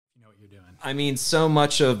you're doing? I mean, so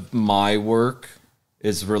much of my work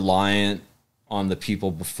is reliant on the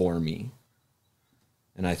people before me.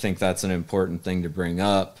 And I think that's an important thing to bring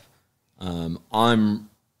up. I'm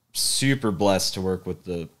super blessed to work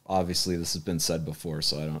with obviously this has been said before,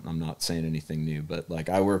 so I'm not saying anything new, but like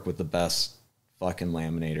I work with the best fucking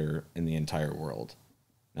laminator in the entire world.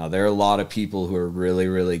 Now, there are a lot of people who are really,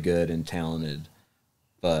 really good and talented,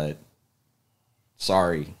 but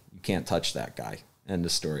sorry, you can't touch that guy. End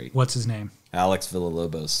of story. What's his name? Alex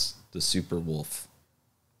Villalobos, the Superwolf.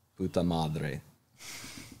 Puta madre.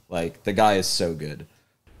 Like, the guy is so good.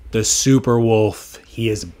 The Superwolf. He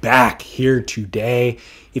is back here today.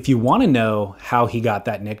 If you want to know how he got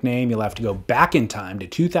that nickname, you'll have to go back in time to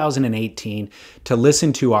 2018 to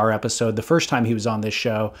listen to our episode. The first time he was on this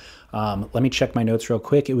show, let me check my notes real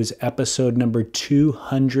quick. It was episode number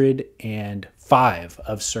 205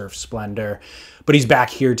 of Surf Splendor. But he's back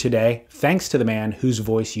here today, thanks to the man whose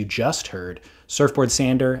voice you just heard, surfboard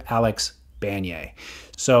sander Alex Banier.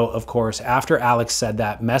 So, of course, after Alex said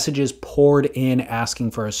that, messages poured in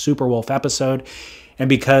asking for a Superwolf episode. And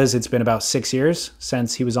because it's been about 6 years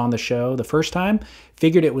since he was on the show the first time,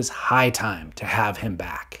 figured it was high time to have him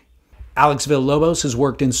back. Alex Villalobos has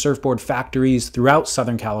worked in surfboard factories throughout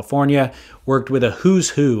Southern California, worked with a who's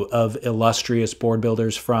who of illustrious board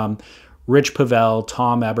builders from Rich Pavel,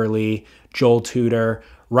 Tom Eberly, Joel Tutor,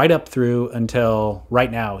 right up through until right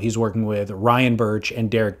now he's working with Ryan Birch and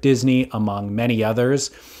Derek Disney, among many others.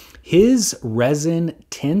 His resin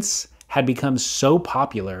tints had become so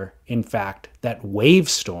popular, in fact, that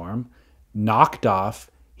Wavestorm knocked off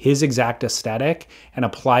his exact aesthetic and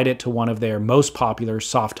applied it to one of their most popular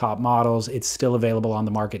soft top models. It's still available on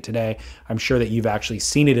the market today. I'm sure that you've actually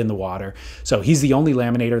seen it in the water. So he's the only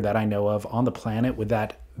laminator that I know of on the planet with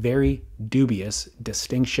that very dubious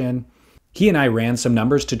distinction. He and I ran some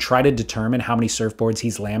numbers to try to determine how many surfboards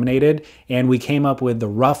he's laminated, and we came up with the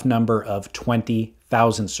rough number of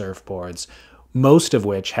 20,000 surfboards, most of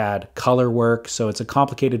which had color work, so it's a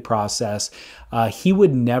complicated process. He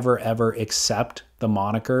would never, ever accept the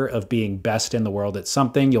moniker of being best in the world at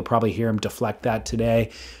something. You'll probably hear him deflect that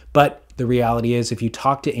today. But the reality is, if you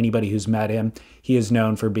talk to anybody who's met him, he is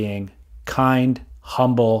known for being kind,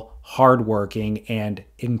 humble, hardworking, and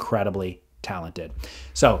incredibly talented.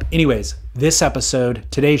 So anyways, this episode,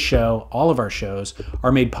 today's show, all of our shows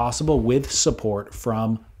are made possible with support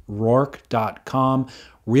from Rourke.com,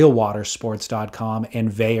 realwatersports.com,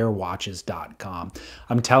 and VeyerWatches.com.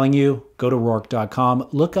 I'm telling you, go to Rourke.com,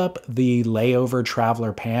 look up the Layover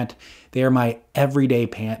Traveler pant. They are my everyday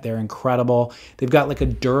pant. They're incredible. They've got like a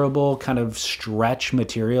durable kind of stretch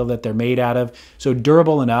material that they're made out of. So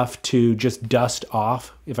durable enough to just dust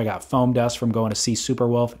off. If I got foam dust from going to see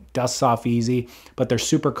Superwolf, dusts off easy, but they're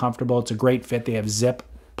super comfortable. It's a great fit. They have zip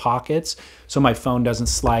pockets, so my phone doesn't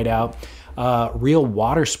slide out.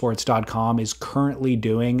 Realwatersports.com is currently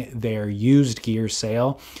doing their used gear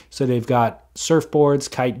sale. So they've got surfboards,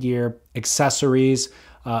 kite gear, accessories,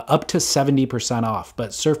 up to 70% off.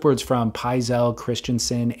 But surfboards from Paizel,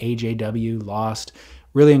 Christensen, AJW, Lost,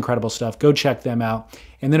 really incredible stuff. Go check them out.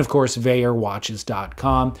 And then, of course,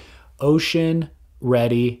 VeyerWatches.com, ocean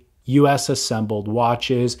ready, US assembled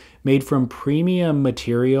watches made from premium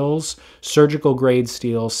materials, surgical grade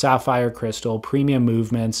steel, sapphire crystal, premium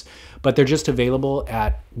movements, but they're just available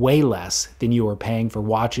at way less than you are paying for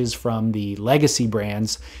watches from the legacy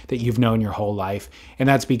brands that you've known your whole life. And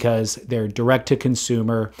that's because they're direct to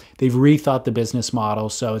consumer. They've rethought the business model.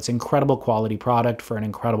 So it's incredible quality product for an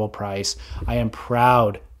incredible price. I am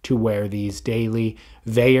proud to wear these daily.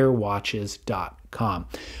 VeyerWatches.com.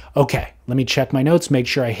 Okay, let me check my notes, make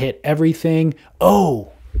sure I hit everything.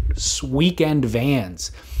 Oh, weekend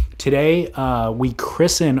vans. Today, we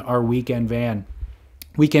christen our weekend van.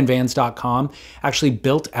 Weekendvans.com actually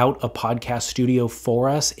built out a podcast studio for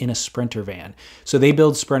us in a Sprinter van. So they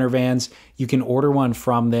build Sprinter vans. You can order one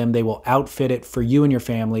from them. They will outfit it for you and your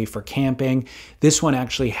family for camping. This one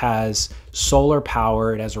actually has solar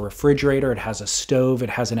power. It has a refrigerator. It has a stove. It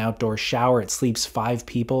has an outdoor shower. It sleeps 5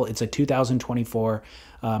 people. It's a 2024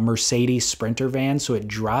 Mercedes Sprinter van, so it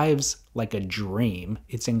drives like a dream.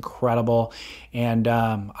 It's incredible, and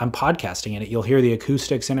I'm podcasting in it. You'll hear the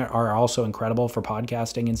acoustics in it are also incredible for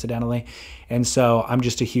podcasting, incidentally, and so I'm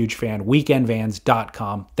just a huge fan.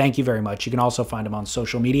 Weekendvans.com. Thank you very much. You can also find them on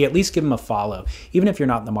social media. At least give them a follow. Even if you're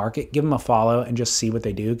not in the market, give them a follow and just see what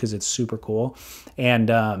they do, because it's super cool. And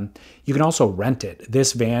you can also rent it.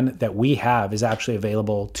 This van that we have is actually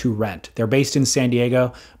available to rent. They're based in San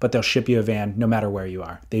Diego, but they'll ship you a van no matter where you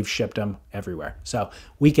are. They've shipped them everywhere. So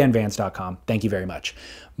weekendvans.com. Thank you very much.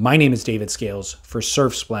 My name is David Scales for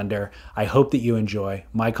Surf Splendor. I hope that you enjoy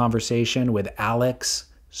my conversation with Alex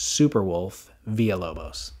Superwolf,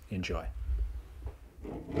 Villalobos. Enjoy.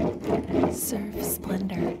 Surf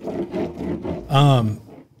Splendor.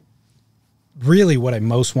 Really what I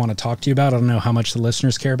most want to talk to you about, I don't know how much the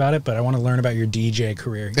listeners care about it, but I want to learn about your DJ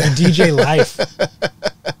career, your DJ life.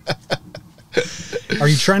 Are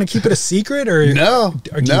you trying to keep it a secret, or no?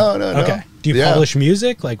 No. Okay. Do you publish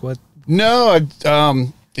music? Like what? No,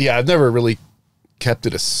 yeah, I've never really kept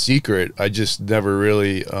it a secret. I just never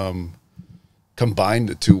really combined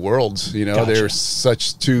the two worlds. You know, Gotcha. they're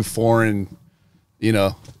such two foreign, you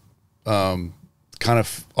know, kind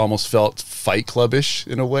of almost felt Fight Club-ish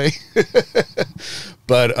in a way.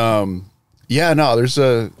 But yeah, no, there's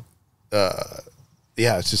a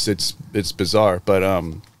yeah, it's just it's bizarre, but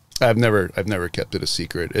I've never kept it a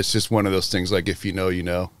secret. It's just one of those things, like, if you know, you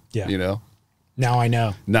know. Yeah. You know. Now I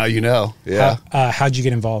know. Now you know. Yeah. How'd you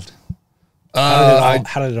get involved? How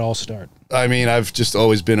did it all start? I mean, I've just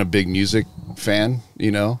always been a big music fan,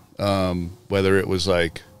 you know, whether it was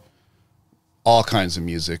like all kinds of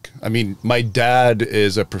music. I mean, my dad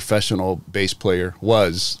is a professional bass player,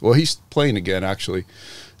 well, he's playing again, actually.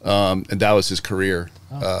 And that was his career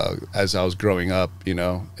as I was growing up, you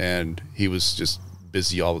know, and he was just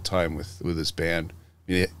busy all the time with his band.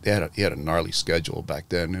 I mean, he had a gnarly schedule back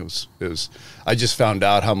then. It was. I just found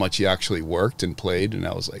out how much he actually worked and played, and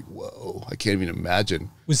I was like, whoa! I can't even imagine.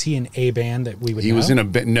 Was he in a band that we would? He was in a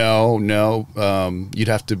band. No. You'd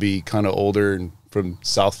have to be kind of older and from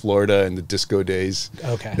South Florida in the disco days.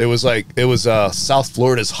 Okay. It was South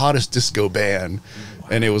Florida's hottest disco band,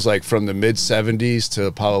 and it was like from the mid '70s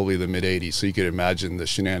to probably the mid '80s. So you could imagine the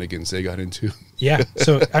shenanigans they got into. Yeah.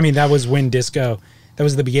 So I mean, that was when disco. That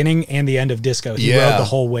was the beginning and the end of disco. He rode the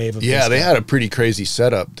whole wave of disco. Yeah, they had a pretty crazy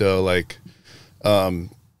setup, though. Like,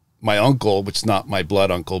 my uncle, which is not my blood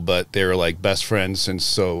uncle, but they were like best friends, and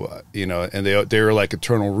so you know, and they were like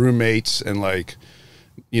eternal roommates, and like,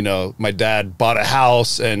 you know, my dad bought a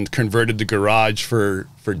house and converted the garage for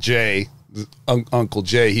Jay, Uncle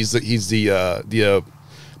Jay. He's the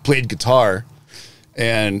played guitar.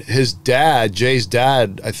 And his dad, Jay's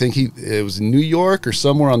dad, I think it was in New York or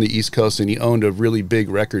somewhere on the East Coast, and he owned a really big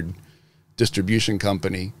record distribution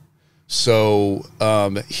company. So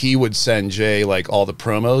he would send Jay like all the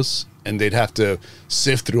promos, and they'd have to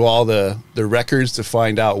sift through all the records to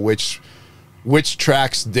find out which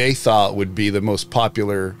tracks they thought would be the most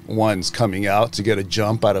popular ones coming out to get a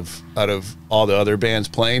jump out of all the other bands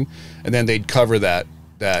playing, and then they'd cover that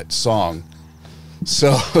song.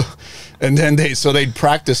 So. And then they'd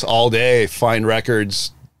practice all day, find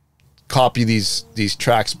records, copy these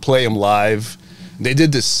tracks, play them live. They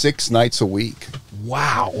did this 6 nights a week.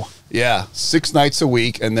 Wow. Yeah, 6 nights a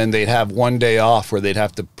week, and then they'd have one day off where they'd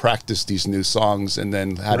have to practice these new songs and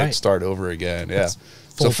then had it start over again. Yeah.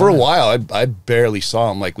 So for a while, I barely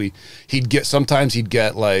saw him. Like sometimes he'd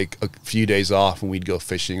get like a few days off and we'd go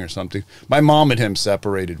fishing or something. My mom and him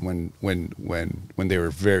separated when they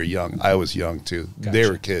were very young. I was young too. Gotcha. They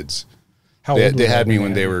were kids. How old they had me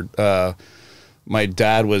when they were. My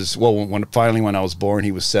dad was when I was born,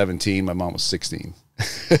 he was 17. My mom was 16.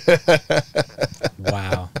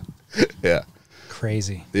 Wow. Yeah.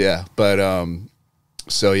 Crazy. Yeah, but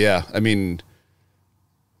so yeah, I mean,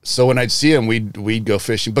 so when I'd see him, we'd go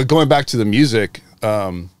fishing. But going back to the music,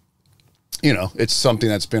 you know, it's something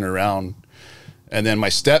that's been around. And then my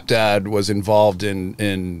stepdad was involved in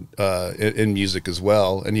music as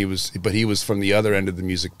well, and he was from the other end of the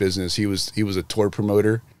music business. He was a tour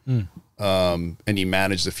promoter, and he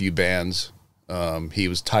managed a few bands. He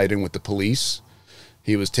was tied in with the Police.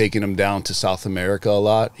 He was taking them down to South America a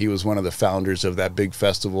lot. He was one of the founders of that big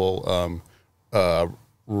festival,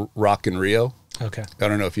 Rock in Rio. Okay, I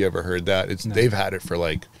don't know if you ever heard that. They've had it for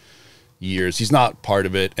like years. He's not part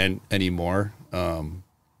of it anymore.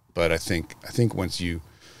 But I think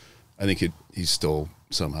he's still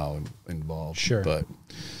somehow involved. Sure. But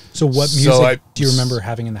so what music do you remember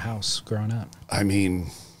having in the house growing up? I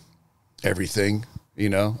mean, everything, you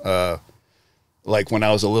know, like when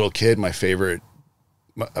I was a little kid, my favorites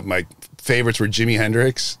were Jimi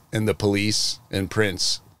Hendrix and the Police and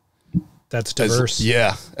Prince. That's diverse.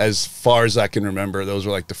 As far as I can remember, those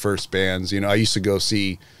were like the first bands. You know, I used to go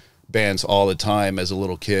see bands all the time as a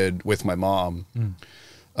little kid with my mom.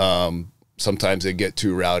 Sometimes they'd get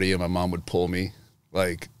too rowdy and my mom would pull me.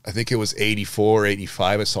 Like, I think it was 84,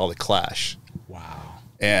 85, I saw The Clash. Wow.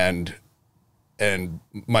 And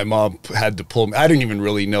my mom had to pull me. I didn't even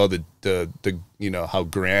really know the you know, how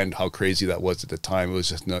crazy that was at the time. It was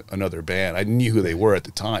just another band. I knew who they were at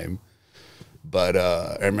the time. But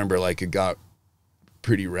I remember like it got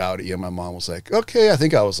pretty rowdy and my mom was like, okay, I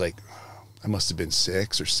think I was like, I must have been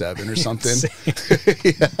 6 or 7 or something.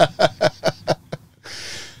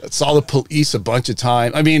 saw the Police a bunch of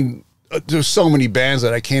times. I mean, there's so many bands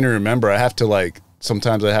that I can't even remember. I have to like,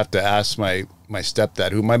 sometimes I have to ask my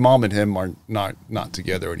stepdad, who my mom and him are not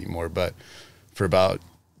together anymore, but for about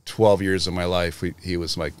 12 years of my life, he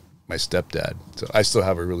was like my stepdad. So I still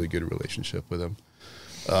have a really good relationship with him.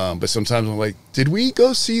 But sometimes I'm like, did we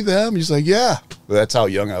go see them? He's like, yeah. But that's how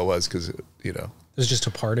young I was, because, you know. It was just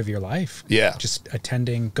a part of your life. Yeah. Just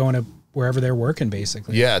attending, going to wherever they're working,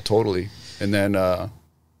 basically. Yeah, totally. And then,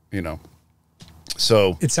 you know,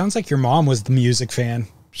 so. It sounds like your mom was the music fan.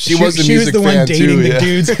 She was the She was music the fan one dating too, the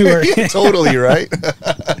dudes who were. Totally, right?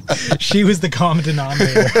 She was the common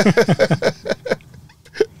denominator.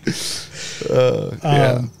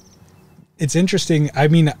 Yeah. It's interesting. I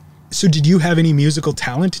mean, so did you have any musical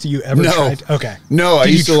talent? Do you ever try? Okay. No, I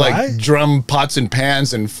Did used you to try? like drum pots and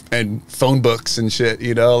pans and phone books and shit,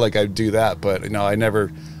 you know, like I'd do that, but no, I never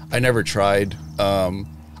tried.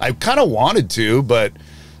 I kind of wanted to, but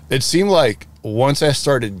it seemed like once I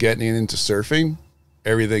started getting into surfing,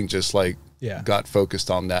 everything just like got focused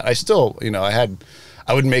on that. I still, you know,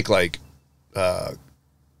 I would make like,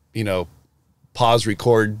 you know, pause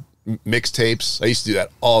record mixtapes. I used to do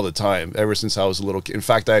that all the time ever since I was a little kid. In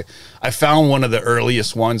fact, I found one of the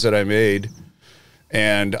earliest ones that I made,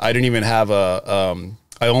 and I didn't even have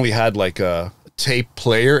I only had like a tape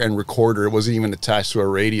player and recorder. It wasn't even attached to a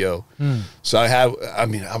radio. So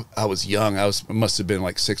I was young. I must have been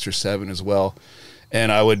like 6 or 7 as well. And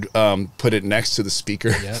I would put it next to the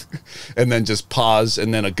speaker and then just pause.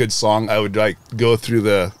 And then a good song, I would like go through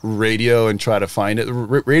the radio and try to find it.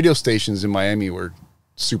 Radio stations in Miami were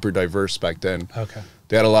super diverse back then. Okay.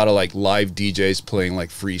 They had a lot of like live DJs playing like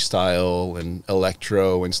freestyle and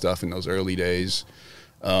electro and stuff in those early days.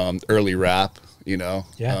 Early rap, you know.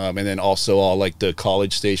 Yeah. And then also all like the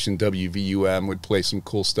college station WVUM would play some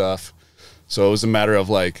cool stuff. So it was a matter of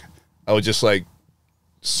like, I would just like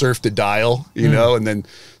surf the dial, you know, and then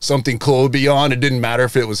something cool would be on. It didn't matter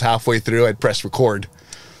if it was halfway through, I'd press record.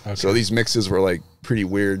 Okay. So these mixes were like pretty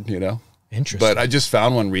weird, you know. Interesting. But I just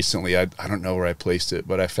found one recently. I don't know where I placed it,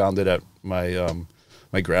 but I found it at my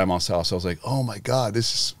my grandma's house. I was like, oh my God,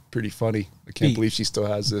 this is pretty funny. I can't believe she still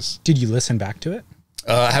has this. Did you listen back to it?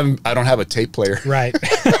 I don't have a tape player. Right.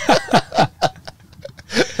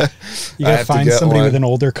 You gotta find somebody with an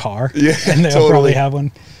older car. Yeah, and they'll probably have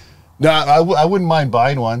one. No, I wouldn't mind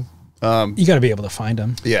buying one. You got to be able to find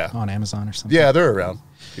them. Yeah. On Amazon or something. Yeah, they're around.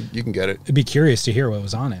 You can get it. I'd be curious to hear what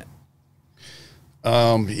was on it.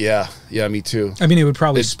 Yeah, me too. I mean, it would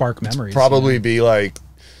probably spark memories. Probably be like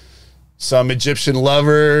some Egyptian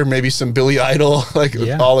Lover, maybe some Billy Idol, like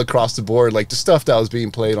all across the board, like the stuff that was being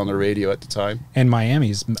played on the radio at the time. And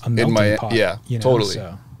Miami's a melting pot. Yeah, you know, totally.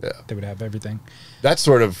 So they would have everything. That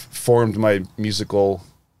sort of formed my musical,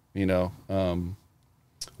 you know,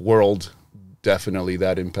 world. Definitely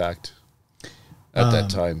that impact at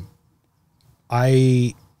that time.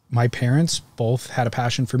 My parents both had a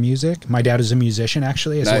passion for music. My dad is a musician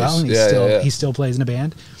actually as well, and he still plays in a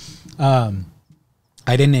band.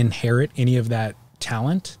 I didn't inherit any of that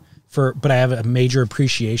talent but I have a major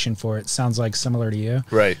appreciation for it. Sounds like similar to you.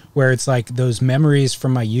 Right. Where it's like those memories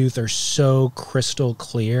from my youth are so crystal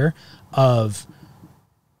clear of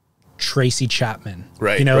Tracy Chapman.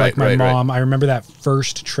 Right. You know, like my mom, I remember that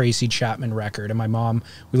first Tracy Chapman record, and my mom,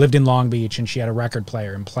 we lived in Long Beach, and she had a record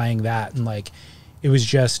player and playing that, and like it was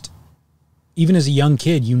just, even as a young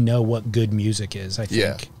kid, you know what good music is, I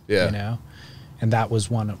think. Yeah. You know? And that was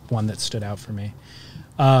one that stood out for me.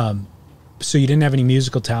 So you didn't have any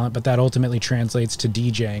musical talent, but that ultimately translates to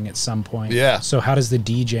DJing at some point. Yeah. So how does the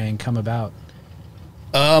DJing come about?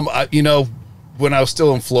 You know, when I was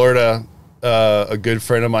still in Florida, a good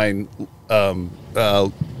friend of mine,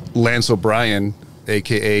 Lance O'Brien,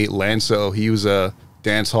 aka Lanso, he was a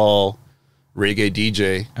dance hall reggae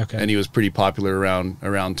DJ, and he was pretty popular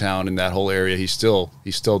around town in that whole area. He still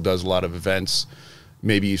does a lot of events.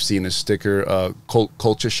 Maybe you've seen his sticker,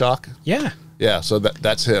 Culture Shock. Yeah. Yeah, so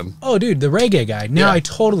that's him. Oh, dude, the reggae guy. Now I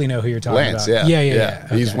totally know who you're talking about. Lance, yeah.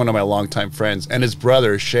 He's one of my longtime friends. And his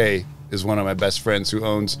brother, Shay, is one of my best friends who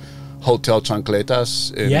owns Hotel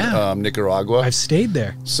Chancletas in Nicaragua. I've stayed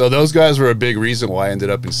there. So those guys were a big reason why I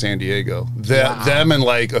ended up in San Diego. Them and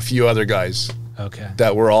like a few other guys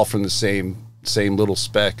that were all from the same little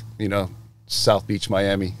speck, you know, South Beach,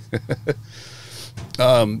 Miami.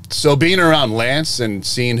 So being around Lance and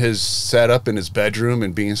seeing his setup in his bedroom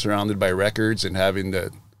and being surrounded by records and having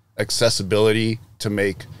the accessibility to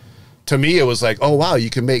make, to me it was like, oh wow, you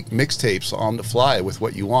can make mixtapes on the fly with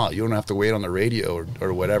what you want. You don't have to wait on the radio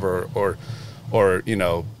or whatever, or you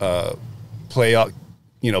know, play out,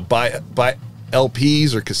 you know, buy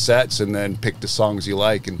LPs or cassettes and then pick the songs you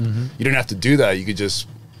like, and you don't have to do that. You could just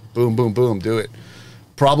boom, boom, boom, do it.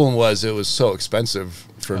 Problem was it was so expensive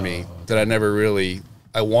for me that I never really,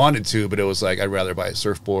 I wanted to, but it was like, I'd rather buy a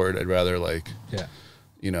surfboard. I'd rather like,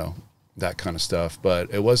 you know, that kind of stuff.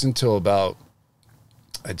 But it wasn't until about,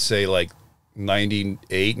 I'd say like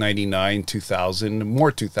 98, 99, 2000,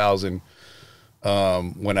 more 2000,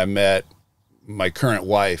 when I met my current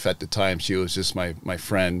wife at the time. She was just my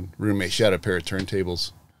friend, roommate. She had a pair of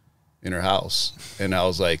turntables in her house. And I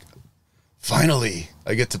was like, finally,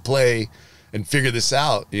 I get to play and figure this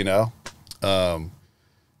out, you know?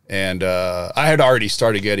 And I had already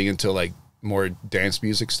started getting into like more dance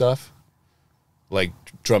music stuff, like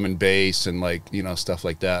drum and bass and like, you know, stuff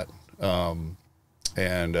like that.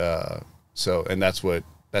 So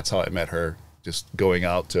that's how I met her, just going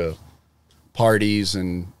out to parties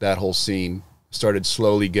and that whole scene. Started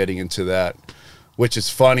slowly getting into that, which is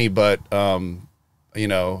funny, but, you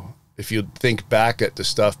know, if you think back at the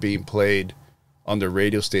stuff being played on the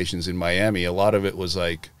radio stations in Miami, a lot of it was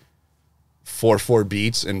like 4/4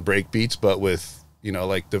 beats and break beats, but with, you know,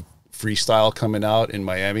 like the freestyle coming out in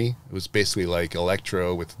Miami, it was basically like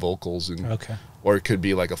electro with vocals and, or it could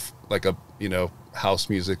be like a, you know, house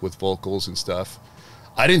music with vocals and stuff.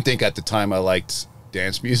 I didn't think at the time I liked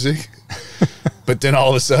dance music, but then all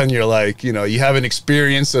of a sudden you're like, you know, you have an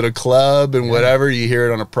experience at a club and whatever, you hear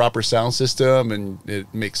it on a proper sound system and it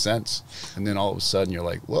makes sense. And then all of a sudden you're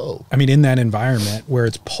like, whoa. I mean, in that environment where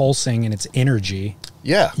it's pulsing and it's energy,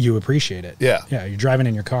 you appreciate it. Yeah. You're driving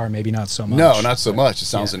in your car, maybe not so much. No, not so much. It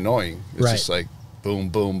sounds annoying. It's just like boom,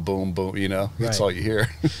 boom, boom, boom, you know, that's all you hear.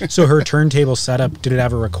 So her turntable setup, did it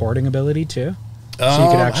have a recording ability too? So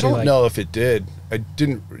you could actually, I don't know if it did. I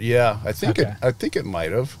didn't. Yeah, I think it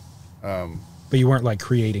might have. But you weren't like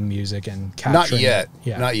creating music and capturing. Not yet.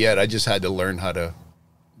 Yeah. Not yet. I just had to learn how to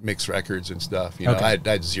mix records and stuff. You know, I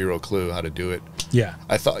had zero clue how to do it. Yeah.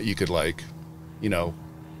 I thought you could like, you know,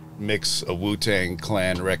 mix a Wu-Tang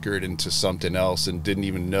Clan record into something else, and didn't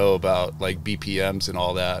even know about like BPMs and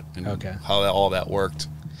all that, and how all that worked.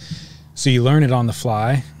 So you learn it on the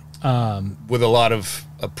fly. With a lot of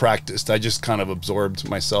practice, I just kind of absorbed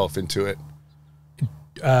myself into it.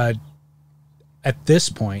 At this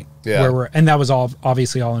point, and that was all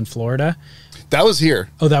obviously all in Florida. That was here.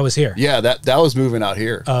 Oh, that was here. Yeah, that was moving out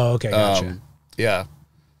here. Oh, okay, gotcha. Yeah,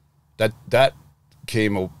 that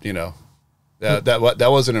came, you know,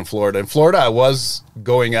 that wasn't in Florida. In Florida, I was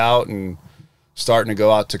going out and starting to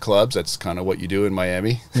go out to clubs. That's kind of what you do in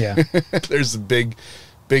Miami. Yeah, there's a big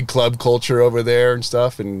club culture over there and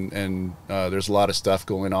stuff, and there's a lot of stuff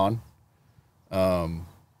going on.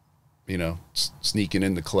 You know, sneaking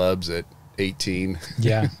in the clubs at 18.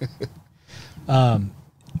 Yeah.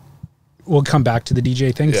 We'll come back to the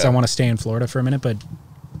DJ thing because I want to stay in Florida for a minute, but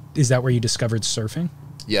is that where you discovered surfing?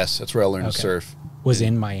 Yes, that's where I learned to surf. Was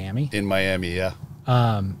in Miami? In Miami, yeah.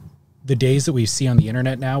 The days that we see on the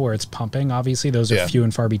internet now where it's pumping, obviously, those are few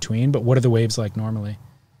and far between, but what are the waves like normally?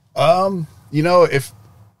 You know, if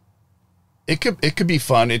it could be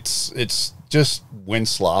fun. It's just wind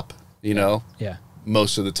slop, you know,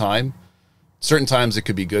 most of the time. Certain times it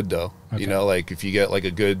could be good though. You know, like if you get like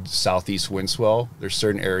a good southeast wind swell, there's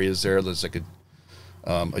certain areas there's like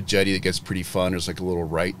a jetty that gets pretty fun. There's like a little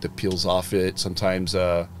right that peels off it. Sometimes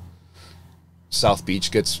South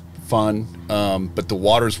Beach gets fun, but the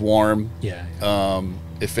water's warm.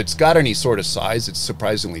 If it's got any sort of size, it's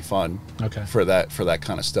surprisingly fun for that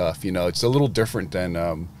kind of stuff. You know, it's a little different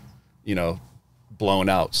than you know, blown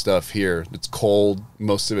out stuff here. It's cold,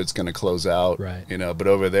 most of it's going to close out, you know, but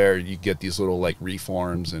over there you get these little like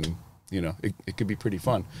reforms, and you know, it could be pretty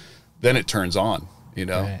fun. Then it turns on, you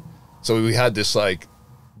know. So we had this like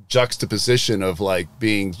juxtaposition of like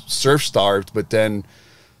being surf starved, but then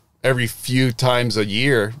every few times a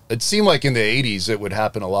year, it seemed like in the 80s it would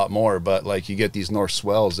happen a lot more, but like you get these north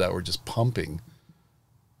swells that were just pumping.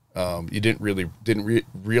 You didn't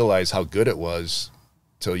realize how good it was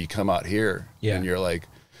till you come out here, and you're like,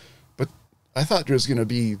 but I thought there was going to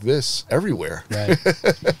be this everywhere.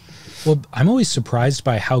 Well, I'm always surprised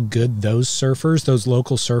by how good those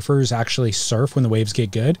local surfers actually surf when the waves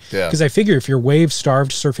get good. Because I figure if you're wave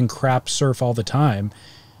starved, surfing crap surf all the time,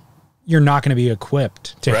 you're not going to be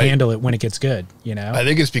equipped to handle it when it gets good, you know? I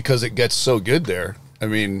think it's because it gets so good there. I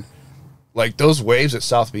mean, like those waves at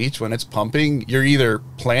South Beach, when it's pumping, you're either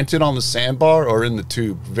planted on the sandbar or in the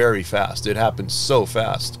tube very fast. It happens so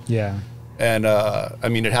fast. Yeah. And, I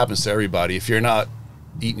mean, it happens to everybody. If you're not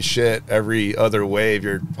eating shit every other wave,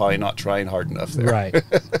 you're probably not trying hard enough there. Right.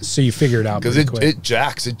 So you figure it out because it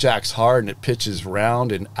jacks hard, and it pitches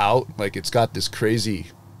round and out. Like it's got this crazy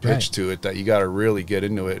pitch to it that you got to really get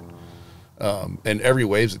into it. And every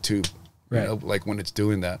wave's a tube, you know, like when it's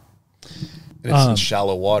doing that. And it's in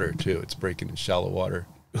shallow water too. It's breaking in shallow water.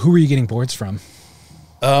 Who were you getting boards from?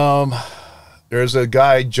 There's a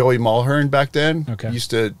guy, Joey Mulhern, back then. Okay. He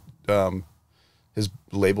used to, his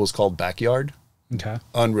label is called Backyard. Okay.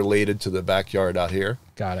 Unrelated to the backyard out here.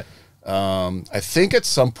 Got it. I think at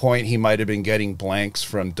some point he might have been getting blanks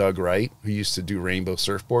from Doug Wright, who used to do rainbow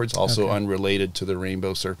surfboards, also unrelated to the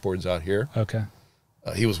rainbow surfboards out here. Okay.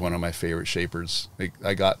 He was one of my favorite shapers.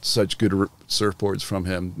 I got such good surfboards from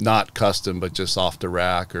him, not custom, but just off the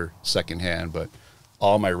rack or secondhand. But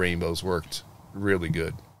all my rainbows worked really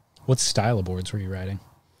good. What style of boards were you riding?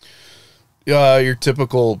 Your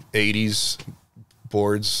typical 80s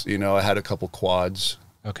boards. You know, I had a couple quads.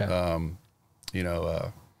 Okay. You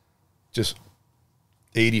know, just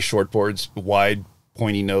 80 short boards, wide,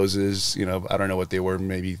 pointy noses. You know, I don't know what they were,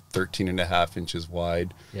 maybe 13.5 inches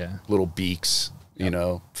wide. Yeah. Little beaks. You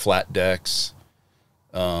know, flat decks,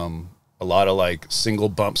 a lot of like single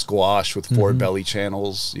bump squash with 4 belly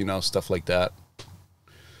channels, you know, stuff like that.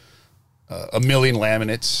 A million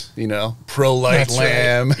laminates, you know, Pro Light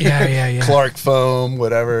Lam, right. Yeah. Clark foam,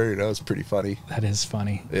 whatever, you know, it's pretty funny. That is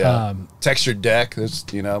funny. Yeah. Textured deck. There's,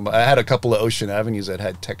 you know, I had a couple of Ocean Avenues that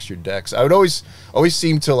had textured decks. I would always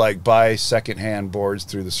seem to like buy secondhand boards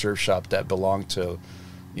through the surf shop that belonged to,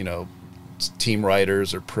 you know, team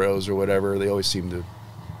riders or pros or whatever. They always seem to,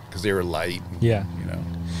 because they were light. Yeah. You know.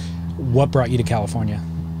 What brought you to California?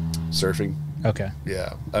 Surfing. Okay.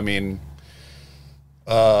 Yeah. I mean,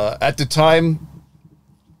 at the time,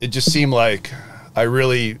 it just seemed like I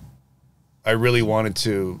really wanted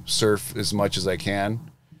to surf as much as I can.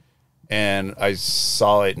 And I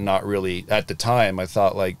saw it not really, at the time, I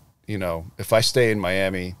thought like, you know, if I stay in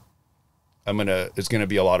Miami, there's going to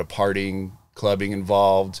be a lot of partying, clubbing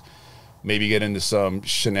involved. Maybe get into some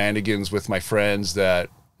shenanigans with my friends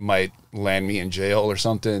that might land me in jail or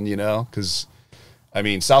something, you know? Because, I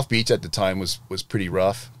mean, South Beach at the time was pretty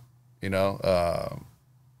rough, you know?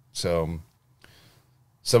 So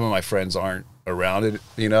some of my friends aren't around it,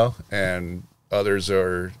 you know? And others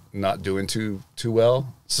are not doing too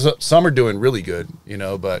well. So, some are doing really good, you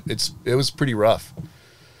know? But it was pretty rough.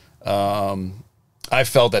 I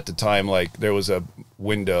felt at the time like there was a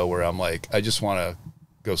window where I'm like, I just want to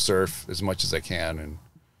go surf as much as I can,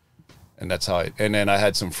 and that's how and then I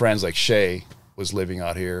had some friends like Shay was living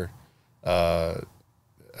out here. I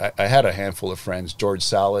had a handful of friends. George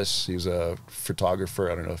Salas, he was a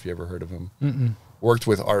photographer. I don't know if you ever heard of him. Worked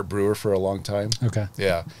with Art Brewer for a long time. Okay.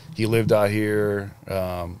 Yeah, he lived out here.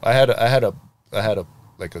 I had a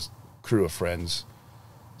like a crew of friends.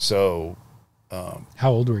 So,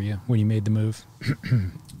 how old were you when you made the move?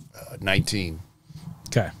 19.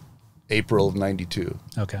 Okay. April of 92.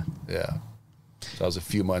 Okay. Yeah. So I was a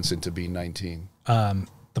few months into being 19.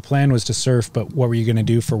 The plan was to surf, but what were you going to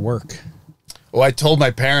do for work? Well, I told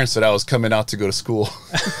my parents that I was coming out to go to school.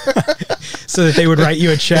 So that they would write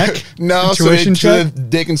you a check? No, so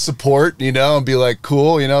they can support, you know, and be like,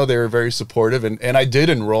 cool, you know, they were very supportive. And I did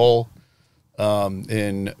enroll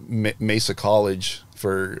in Mesa College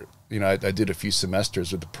for, you know, I did a few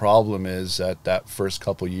semesters. But the problem is that first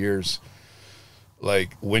couple years,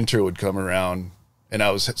 like winter would come around and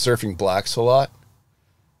I was surfing blacks a lot,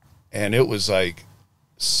 and it was like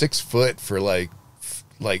 6 foot for like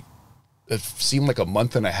it seemed like a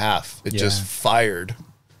month and a half. It just fired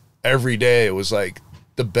every day. It was like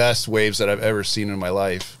the best waves that I've ever seen in my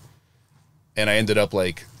life. And I ended up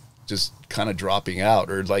like just kind of dropping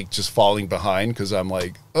out or like just falling behind because I'm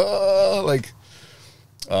like,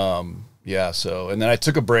 yeah. So, and then I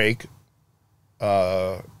took a break.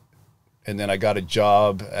 And then I got a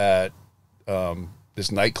job at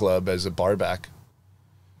this nightclub as a barback.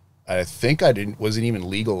 I think wasn't even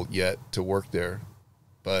legal yet to work there,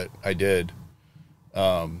 but I did.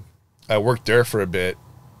 I worked there for a bit,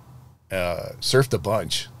 surfed a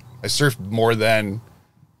bunch. I surfed more than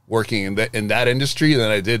working in that industry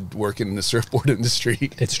than I did working in the surfboard industry.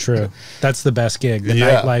 It's true. That's the best gig, the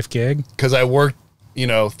nightlife gig. Because I worked, you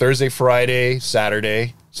know, Thursday, Friday,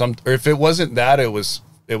 Saturday. Or if it wasn't that, it was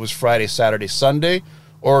Friday, Saturday, Sunday,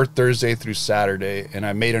 or Thursday through Saturday. And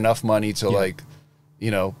I made enough money to like,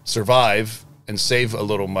 you know, survive and save a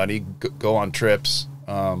little money, go on trips,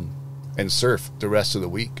 and surf the rest of the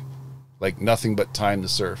week. Like nothing but time to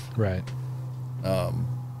surf. Right.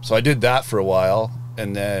 So I did that for a while.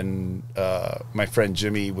 And then my friend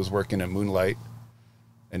Jimmy was working at Moonlight,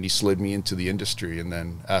 and he slid me into the industry. And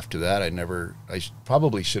then after that, I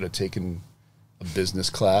probably should have taken a business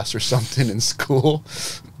class or something in school,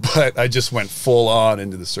 but I just went full on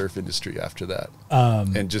into the surf industry after that.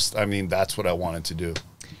 And just, I mean, that's what I wanted to do.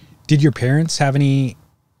 Did your parents have any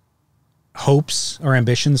hopes or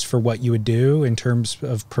ambitions for what you would do in terms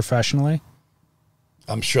of professionally?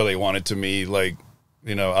 I'm sure they wanted to me like,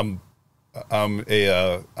 you know,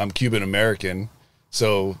 I'm Cuban American,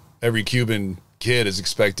 so every Cuban kid is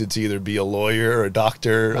expected to either be a lawyer or a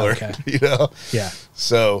doctor or, you know,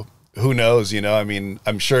 so who knows, you know, I mean,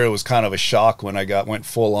 I'm sure it was kind of a shock when I went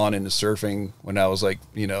full on into surfing when I was like,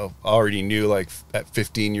 you know, already knew like at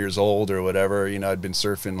 15 years old or whatever, you know, I'd been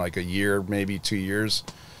surfing like a year, maybe 2 years,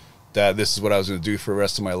 that this is what I was going to do for the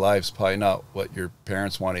rest of my life. It's probably not what your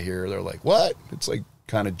parents want to hear. They're like, what? It's like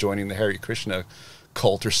kind of joining the Hare Krishna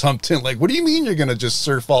cult or something. Like, what do you mean you're going to just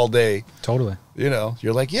surf all day? Totally. You know,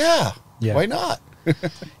 you're like, yeah. Why not?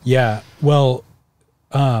 Yeah. Well,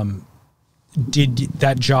 did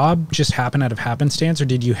that job just happen out of happenstance, or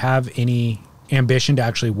did you have any ambition to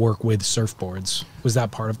actually work with surfboards? Was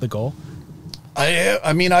that part of the goal?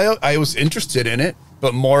 I mean, I was interested in it,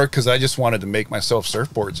 but more because I just wanted to make myself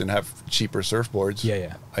surfboards and have cheaper surfboards.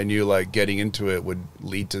 Yeah. I knew like getting into it would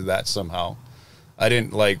lead to that somehow. I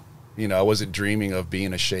didn't like, you know, I wasn't dreaming of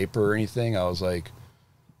being a shaper or anything. I was like,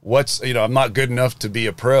 you know, I'm not good enough to be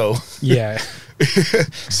a pro. Yeah.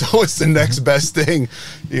 So what's the next best thing,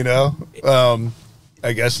 you know?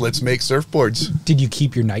 I guess let's make surfboards. Did you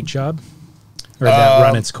keep your night job, or did that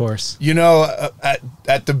run its course? You know,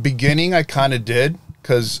 at the beginning I kind of did,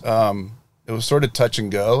 because it was sort of touch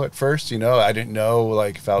and go at first, you know. I didn't know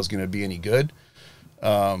like if I was going to be any good.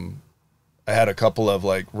 I had a couple of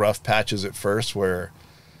like rough patches at first where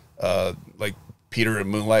like Peter in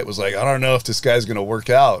Moonlight was like, I don't know if this guy's going to work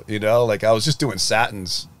out, you know, like I was just doing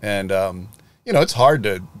satins, and, you know, it's hard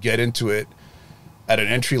to get into it at an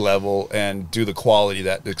entry level and do the quality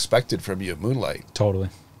that expected from you at Moonlight. Totally.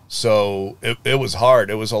 So it was hard.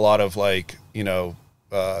 It was a lot of like, you know,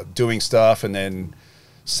 doing stuff. And then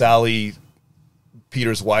Sally,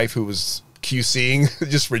 Peter's wife, who was QCing,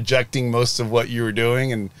 just rejecting most of what you were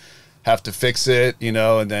doing and have to fix it, you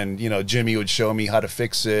know, and then, you know, Jimmy would show me how to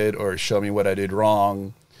fix it or show me what I did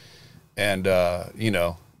wrong. And, you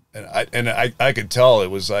know, and I could tell it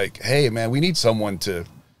was like, hey man, we need someone to,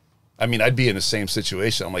 I mean, I'd be in the same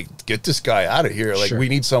situation. I'm like, get this guy out of here. Like, Sure. We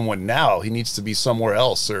need someone now. He needs to be somewhere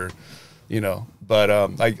else, or, you know, but,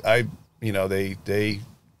 I you know, they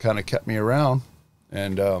kind of kept me around,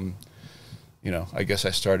 and, you know, I guess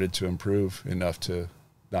I started to improve enough to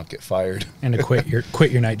not get fired And to quit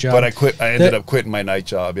your night job. But I ended up quitting my night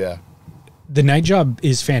job. Yeah. The night job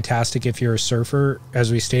is fantastic if you're a surfer,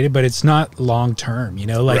 as we stated, but it's not long term, you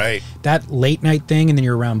know, like that late night thing, and then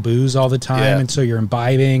you're around booze all the time, and so you're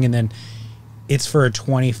imbibing, and then it's for a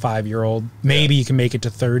 25-year-old. Maybe you can make it to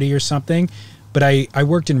 30 or something. But I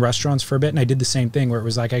worked in restaurants for a bit, and I did the same thing where it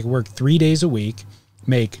was like I could work 3 days a week,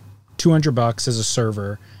 make $200 as a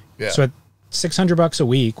server. So at $600 a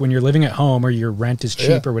week, when you're living at home or your rent is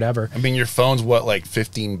cheap or whatever. I mean, your phone's what, like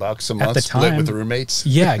 $15 a month, at the time, split with the roommates?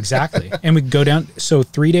 Yeah, exactly. And we go down, so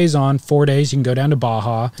 3 days on, 4 days, you can go down to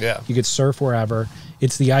Baja. Yeah. You could surf wherever.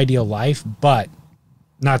 It's the ideal life, but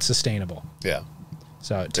not sustainable. Yeah.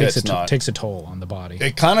 So it takes a toll on the body.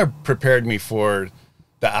 It kind of prepared me for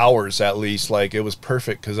the hours, at least. Like, it was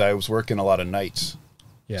perfect because I was working a lot of nights.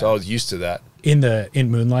 Yeah. So I was used to that. In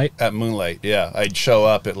Moonlight? At Moonlight, yeah. I'd show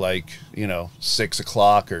up at like, you know, 6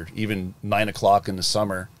 o'clock or even 9 o'clock in the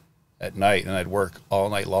summer at night, and I'd work all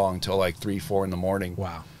night long until like 3, 4 in the morning.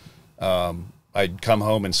 Wow. I'd come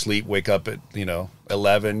home and sleep, wake up at, you know,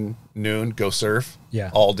 11, noon, go surf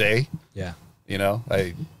all day. Yeah. You know,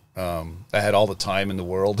 I had all the time in the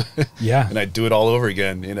world. Yeah. And I'd do it all over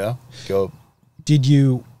again, you know, go. Did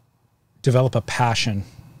you develop a passion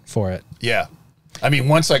for it? Yeah. I mean,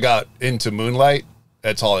 once I got into Moonlight,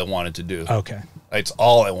 that's all I wanted to do. Okay. It's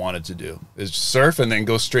all I wanted to do is surf and then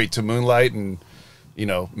go straight to Moonlight and, you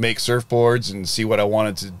know, make surfboards and see what I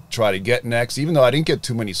wanted to try to get next. Even though I didn't get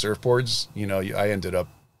too many surfboards, you know, I ended up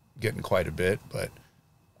getting quite a bit, but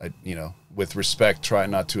I, you know, with respect, try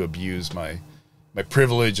not to abuse my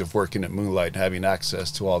privilege of working at Moonlight and having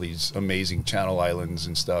access to all these amazing Channel Islands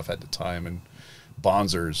and stuff at the time, and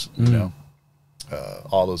Bonzers, you know.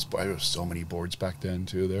 All those, there were so many boards back then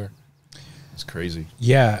too there. It's crazy.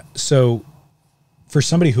 Yeah. So for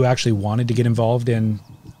somebody who actually wanted to get involved in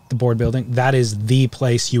the board building, that is the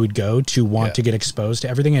place you would go to want to get exposed to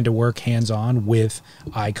everything and to work hands-on with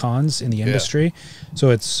icons in the industry. So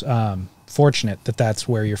it's fortunate that that's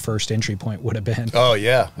where your first entry point would have been. Oh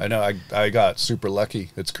yeah, I know. I got super lucky.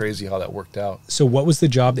 It's crazy how that worked out. So what was the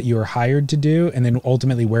job that you were hired to do, and then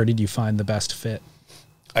ultimately where did you find the best fit?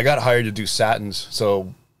 I got hired to do satins,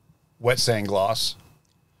 so wet sand gloss.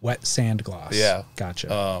 Wet sand gloss. Yeah.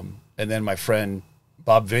 Gotcha. And then my friend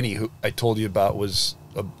Bob Vinny, who I told you about, was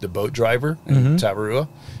the boat driver in Tavarua.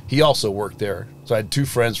 He also worked there. So I had 2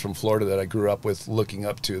 friends from Florida that I grew up with, looking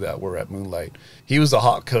up to, that were at Moonlight. He was the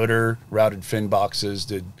hot coater, routed fin boxes,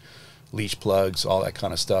 did leash plugs, all that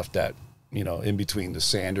kind of stuff that, you know, in between the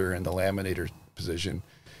sander and the laminator position.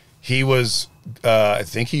 He was, I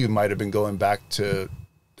think he might have been going back to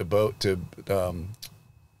the boat to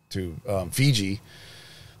Fiji,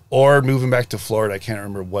 or moving back to Florida. I can't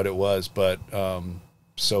remember what it was, but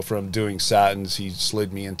so from doing satins, he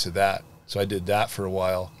slid me into that. So I did that for a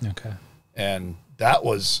while. Okay. And that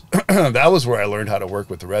was that was where I learned how to work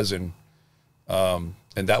with resin, and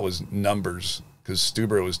that was numbers, because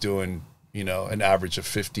Stuber was doing, you know, an average of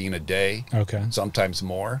 15 a day. Okay. Sometimes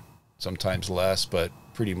more, sometimes less, but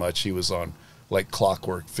pretty much he was on like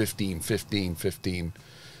clockwork, 15, 15, 15,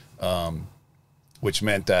 which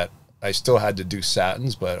meant that I still had to do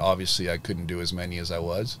satins, but obviously I couldn't do as many as I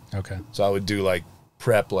was. Okay. So I would do like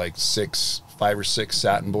prep like 5 or 6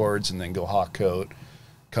 satin boards, and then go hot coat,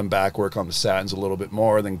 come back, work on the satins a little bit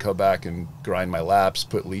more, then go back and grind my laps,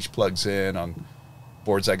 put leash plugs in on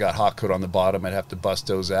boards I got hot coat on the bottom. I'd have to bust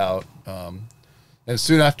those out. And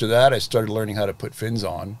soon after that, I started learning how to put fins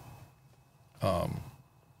on.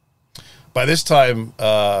 By this time,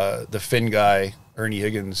 the fin guy, Ernie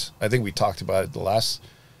Higgins, I think we talked about it the last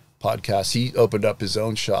podcast, he opened up his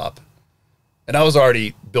own shop. And I was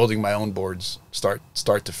already building my own boards, start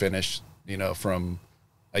to finish, you know, from,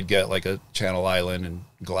 I'd get like a Channel Island and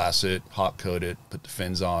glass it, hot coat it, put the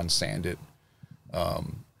fins on, sand it.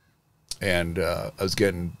 And I was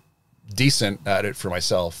getting decent at it for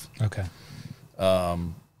myself. Okay.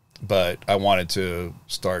 But I wanted to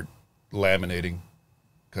start laminating,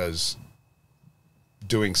 because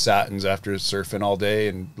doing satins after surfing all day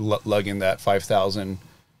and lugging that 5,000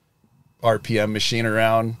 RPM machine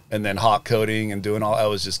around, and then hot coating and doing all, I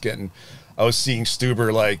was seeing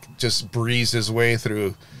Stuber like just breeze his way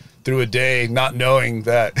through a day, not knowing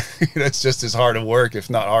that it's just as hard of work, if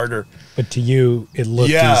not harder. But to you, it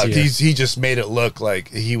looked easier. He just made it look like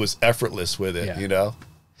he was effortless with it, you know?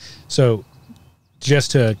 So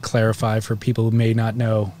just to clarify for people who may not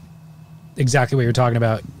know exactly what you're talking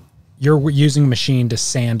about, you're using a machine to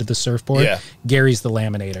sand the surfboard. Yeah. Gary's the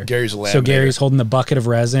laminator. So Gary's holding the bucket of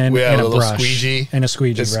resin and a brush. Squeegee. And a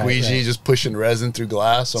squeegee. Right. Just pushing resin through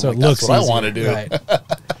glass. So like, that's what I want to do. Right.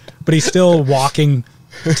 But he's still walking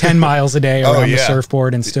 10 miles a day around the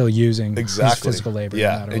surfboard and still using his physical labor. Yeah,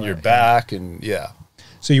 no matter and what. your back, and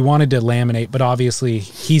So you wanted to laminate, but obviously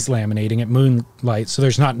he's laminating at Moonlight, so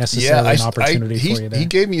there's not necessarily an opportunity for you there. He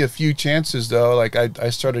gave me a few chances though. Like I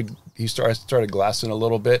started glassing a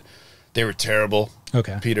little bit. They were terrible.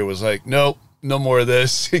 Okay. Peter was like, "Nope, no more of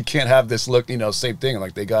this. You can't have this look." You know, same thing.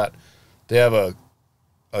 Like they have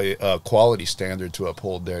a quality standard to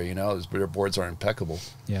uphold there. You know, their boards are impeccable.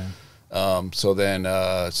 Yeah. So then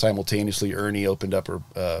simultaneously, Ernie opened up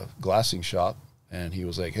a glassing shop, and he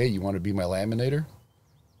was like, "Hey, you want to be my laminator?"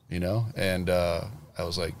 You know, and I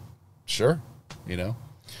was like, "Sure," you know.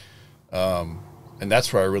 And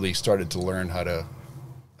that's where I really started to learn how to.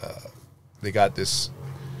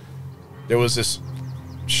 There was this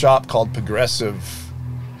shop called Progressive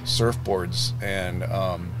Surfboards, and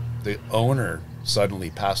the owner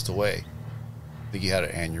suddenly passed away. I think he had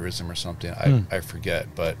an aneurysm or something. I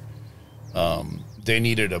forget, but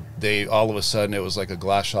they all of a sudden, it was like a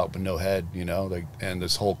glass shop with no head, you know, like, and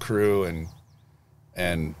this whole crew,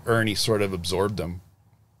 and Ernie sort of absorbed them.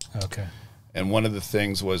 Okay. And one of the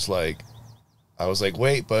things was like, I was like,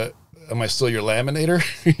 wait, but am I still your laminator?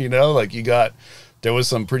 You know, like there was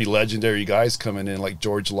some pretty legendary guys coming in, like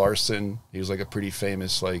George Larson. He was like a pretty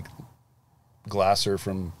famous like glasser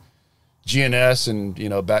from GNS, and, you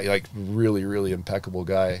know, back, like really, really impeccable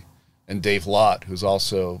guy. And Dave Lott, who's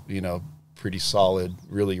also, you know, pretty solid,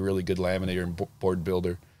 really, really good laminator and board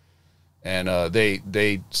builder. And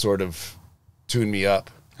they sort of tuned me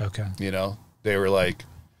up. Okay. You know, they were like,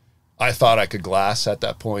 I thought I could glass at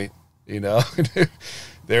that point, you know.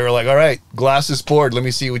 They were like, all right, glass this board, let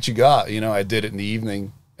me see what you got. You know, I did it in the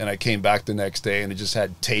evening, and I came back the next day, and it just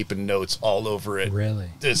had tape and notes all over it.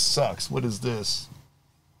 Really? This sucks. What is this?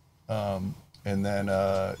 And then,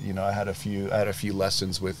 you know, I had a few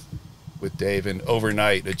lessons with Dave, and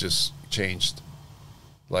overnight it just changed.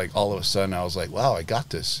 Like, all of a sudden I was like, wow, I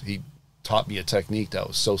got this. He taught me a technique that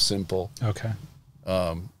was so simple. Okay.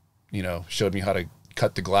 You know, showed me how to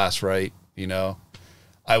cut the glass right, you know.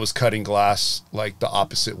 I was cutting glass like the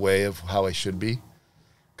opposite way of how I should be,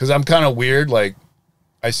 because I'm kind of weird. Like,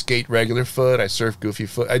 I skate regular foot, I surf goofy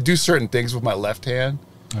foot. I do certain things with my left hand,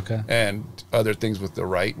 okay, and other things with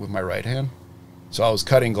my right hand. So I was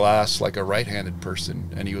cutting glass like a right-handed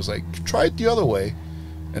person, and he was like, try it the other way.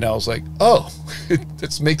 And I was like, oh,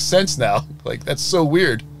 this makes sense now. Like, that's so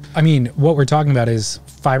weird. I mean, what we're talking about is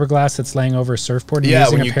fiberglass that's laying over a surfboard and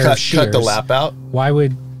using when a pair of shears. cut the lap out. Why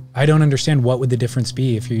would... I don't understand what would the difference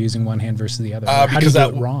be if you're using one hand versus the other. How do you do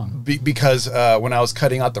it wrong? Because when I was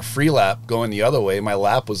cutting out the free lap going the other way, my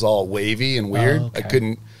lap was all wavy and weird. Oh,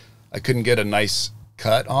 okay. I couldn't get a nice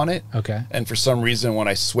cut on it. Okay. And for some reason, when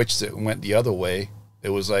I switched it and went the other way, it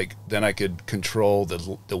was like, then I could control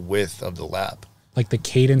the width of the lap. Like the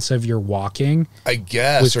cadence of your walking? I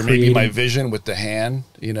guess, or maybe my vision with the hand,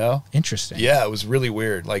 you know? Interesting. Yeah, it was really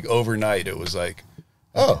weird. Like overnight, it was like,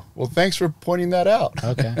 oh, well, thanks for pointing that out.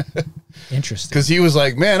 Okay. Interesting. Because he was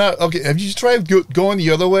like, man, okay, have you tried going the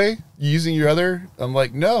other way, using your other? I'm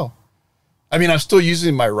like, no. I mean, I'm still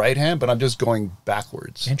using my right hand, but I'm just going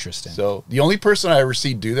backwards. Interesting. So the only person I ever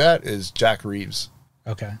see do that is Jack Reeves.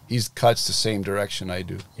 Okay. He cuts the same direction I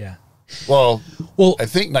do. Yeah. Well, I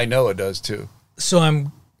think Nainoa does too. So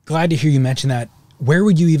I'm glad to hear you mention that. Where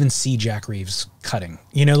would you even see Jack Reeves cutting?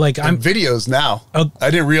 You know, like I'm videos now.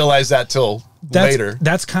 I didn't realize that till later.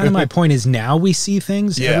 That's kind of my point is now we see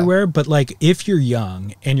things everywhere. But like if you're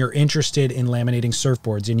young and you're interested in laminating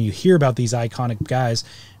surfboards and you hear about these iconic guys,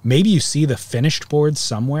 maybe you see the finished boards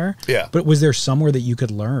somewhere. Yeah. But was there somewhere that you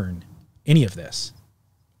could learn any of this?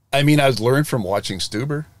 I mean, I was learned from watching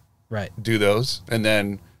Stuber do those. And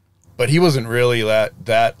then, but he wasn't really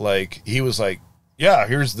that like, he was like, yeah,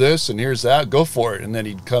 here's this and here's that, go for it. And then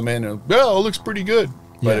he'd come in and, yeah, it looks pretty good.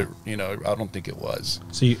 But, it, you know, I don't think it was.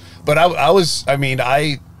 So you, but I was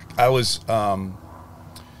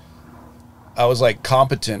like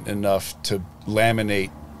competent enough to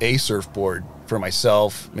laminate a surfboard for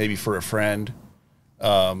myself, maybe for a friend.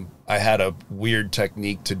 I had a weird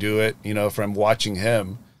technique to do it, you know, from watching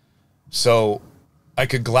him. So I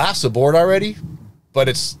could glass a board already,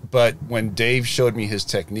 but when Dave showed me his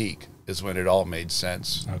technique is when it all made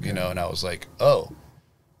sense, you know, and I was like, oh,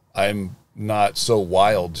 I'm not so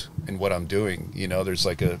wild in what I'm doing. You know, there's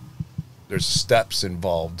steps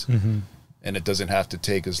involved and it doesn't have to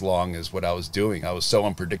take as long as what I was doing. I was so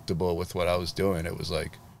unpredictable with what I was doing. It was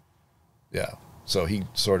like, yeah. So he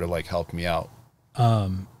sort of like helped me out.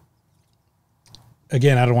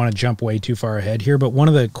 Again, I don't want to jump way too far ahead here, but one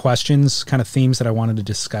of the questions, kind of themes that I wanted to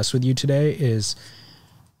discuss with you today is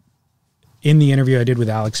in the interview I did with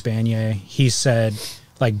Alex Banier, he said,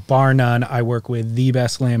 like, bar none, I work with the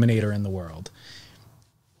best laminator in the world.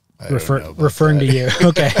 Referring to you.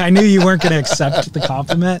 Okay, I knew you weren't going to accept the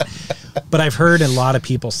compliment, but I've heard a lot of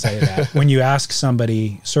people say that. When you ask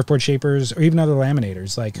somebody, surfboard shapers or even other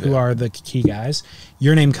laminators, like who are the key guys,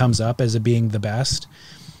 your name comes up as being the best.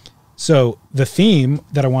 So the theme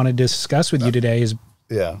that I wanted to discuss with you today is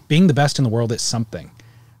being the best in the world at something.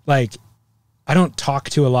 Like, I don't talk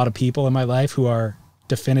to a lot of people in my life who are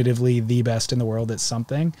definitively the best in the world at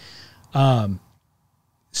something.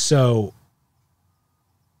 So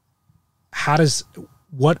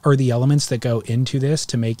what are the elements that go into this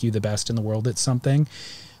to make you the best in the world at something?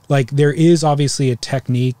 Like, there is obviously a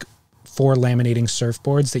technique for laminating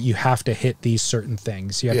surfboards that you have to hit these certain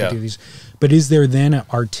things. You have to do these, but is there then an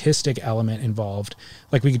artistic element involved?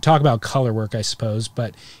 Like, we could talk about color work, I suppose,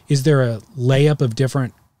 but is there a layup of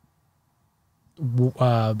different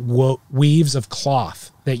weaves of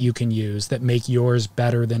cloth that you can use that make yours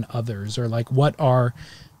better than others? Or like, what are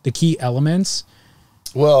the key elements?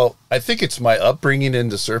 Well, I think it's my upbringing in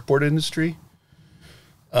the surfboard industry.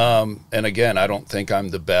 And again, I don't think I'm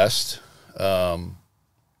the best.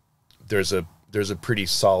 There's a pretty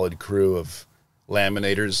solid crew of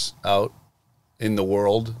laminators out in the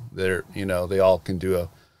world. They're, you know, they all can do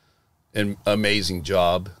an amazing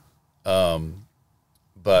job.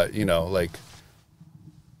 But, you know, like,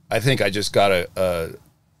 I think I just gotta,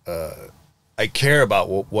 I care about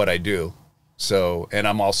what I do. So, and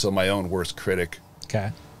I'm also my own worst critic.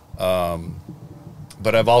 Okay.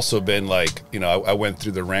 But I've also been like, you know, I went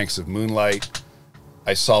through the ranks of Moonlight.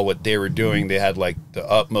 I saw what they were doing. They had like the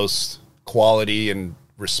utmost quality and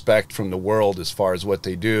respect from the world as far as what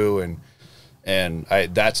they do. And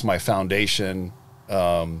that's my foundation.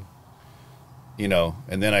 You know,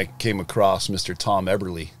 and then I came across Mr. Tom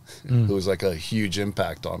Eberly, who was like a huge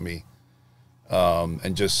impact on me.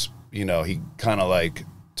 And just, you know, he kind of like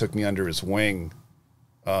took me under his wing,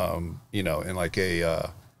 you know, in like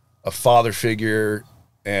a father figure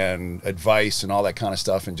and advice and all that kind of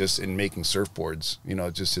stuff. And just in making surfboards, you know,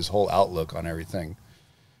 just his whole outlook on everything.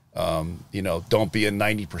 You know, don't be a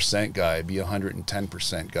 90% guy, be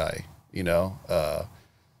 110% guy, you know,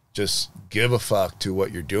 just give a fuck to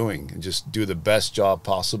what you're doing and just do the best job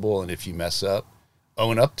possible. And if you mess up,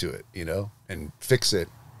 own up to it, you know, and fix it.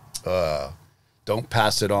 Don't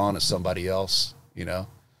pass it on to somebody else, you know.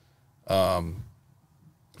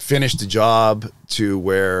 finish the job to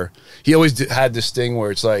where he always had this thing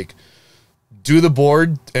where it's like, do the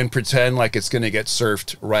board and pretend like it's going to get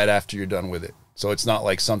surfed right after you're done with it. So it's not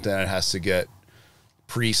like something that has to get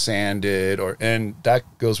pre-sanded and that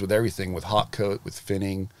goes with everything, with hot coat, with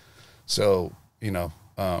finning. So, you know,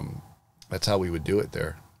 that's how we would do it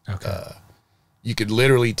there. Okay. You could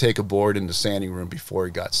literally take a board in the sanding room before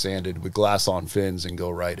it got sanded with glass on fins and go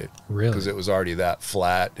ride it. Really? Because it was already that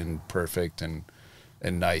flat and perfect and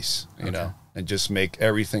nice, you know, and just make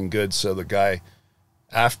everything good so the guy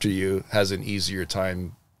after you has an easier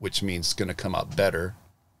time, which means it's going to come out better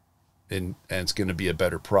and it's going to be a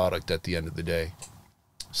better product at the end of the day.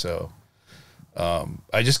 So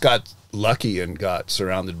I just got lucky and got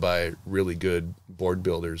surrounded by really good board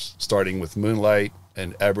builders, starting with Moonlight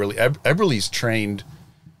and Eberly. Eberly's trained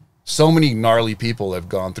so many gnarly people have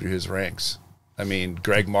gone through his ranks. I mean,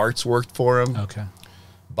 Greg Martz worked for him. Okay.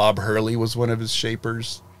 Bob Hurley was one of his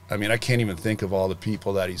shapers. I mean, I can't even think of all the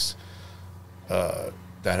people that he's that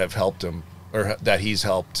have helped him or that he's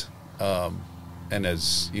helped. And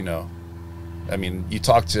as you know, I mean, you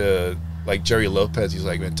talk to like Jerry Lopez, he's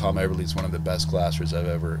like, man, Tom Eberly's one of the best glassers I've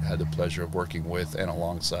ever had the pleasure of working with and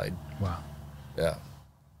alongside. Wow. Yeah.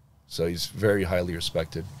 So he's very highly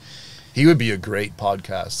respected. He would be a great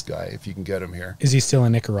podcast guy if you can get him here. Is he still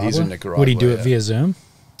in Nicaragua? He's in Nicaragua. Would he do it via Zoom?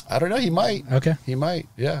 I don't know. He might. Okay. He might.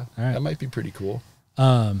 Yeah. All right. That might be pretty cool.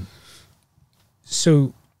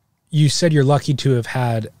 So you said you're lucky to have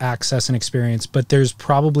had access and experience, but there's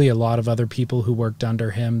probably a lot of other people who worked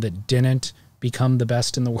under him that didn't become the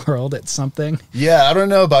best in the world at something. Yeah, I don't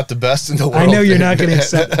know about the best in the world. I know you're not going to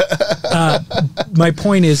accept. My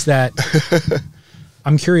point is that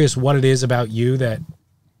I'm curious what it is about you that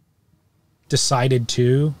decided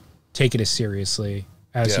to take it as seriously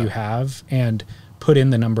as you have and put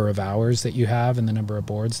in the number of hours that you have and the number of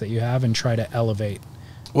boards that you have and try to elevate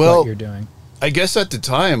what you're doing. I guess at the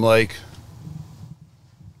time, like,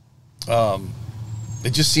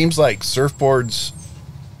 it just seems like surfboards,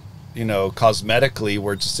 you know, cosmetically,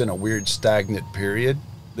 were just in a weird stagnant period.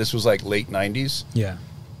 This was like late 90s. Yeah.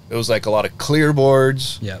 It was like a lot of clear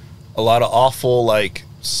boards. Yep. A lot of awful, like,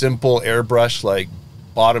 simple airbrush, like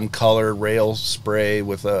bottom color rail spray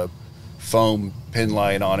with a foam pin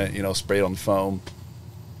line on it, you know, sprayed on foam.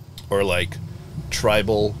 Or like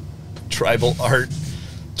tribal art.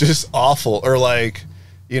 Just awful. Or like,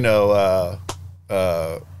 Posca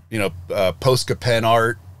pen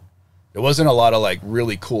art. There wasn't a lot of like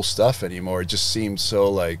really cool stuff anymore. It just seemed so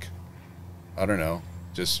like, I don't know,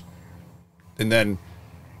 just. And then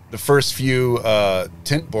the first few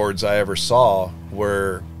tint boards I ever saw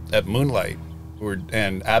were at Moonlight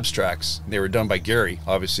and Abstracts. They were done by Gary,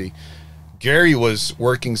 obviously. Gary was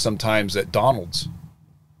working sometimes at Donald's.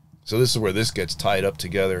 So this is where this gets tied up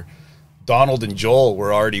together. Donald and Joel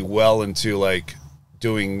were already well into like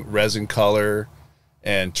doing resin color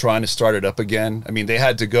and trying to start it up again. I mean, they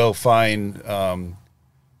had to go find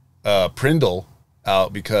Prindle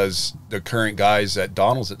out because the current guys at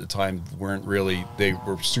Donald's at the time they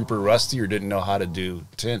were super rusty or didn't know how to do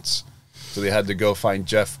tints. So they had to go find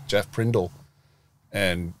Jeff Prindle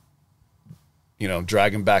and, you know,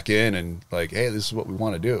 drag him back in and like, hey, this is what we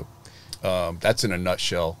want to do. That's in a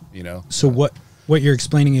nutshell, you know. So what you're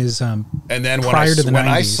explaining is and then when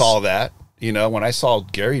I saw that, you know, when I saw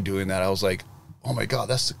Gary doing that, I was like, oh my God,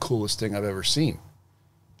 that's the coolest thing I've ever seen.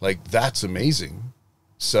 Like, that's amazing.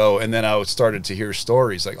 So, and then I started to hear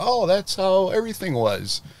stories like, oh, that's how everything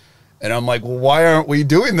was. And I'm like, well, why aren't we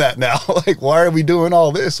doing that now? Like, why are we doing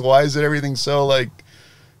all this? Why is it everything so like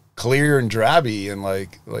clear and drabby and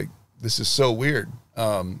like this is so weird.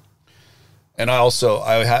 And I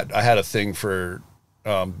had a thing for,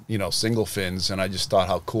 you know, single fins, and I just thought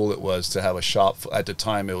how cool it was to have a shop. At the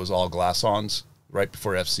time, it was all glass-ons right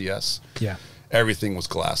before FCS. Yeah. Everything was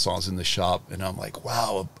glass-ons in the shop, and I'm like,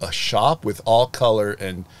 wow, a shop with all color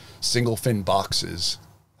and single fin boxes.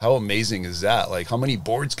 How amazing is that? Like, how many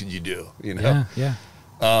boards could you do? You know? Yeah.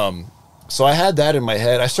 So I had that in my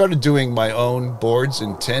head. I started doing my own boards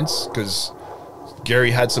and tints because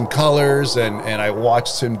Gary had some colors, and I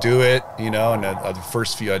watched him do it, you know, and the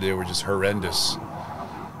first few I did were just horrendous.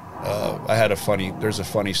 There's a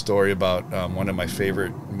funny story about one of my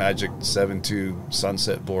favorite Magic 7.2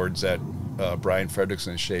 Sunset boards that Brian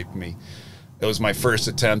Fredrickson shaped me. It was my first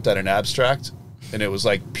attempt at an abstract, and it was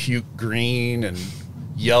like puke green and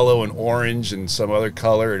yellow and orange and some other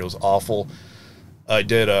color. It was awful. I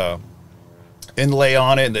did a inlay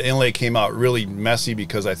on it, and the inlay came out really messy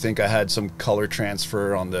because I think I had some color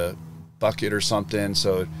transfer on the bucket or something.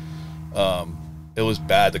 So it was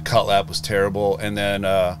bad. The cut lap was terrible. And then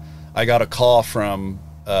I got a call from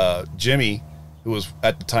Jimmy, who was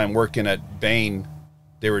at the time working at Bain,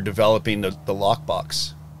 they were developing the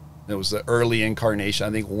lockbox. It was the early incarnation.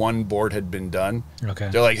 I think one board had been done. Okay.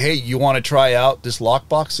 They're like, hey, you want to try out this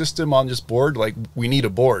lockbox system on this board? Like, we need a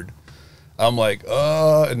board. I'm like,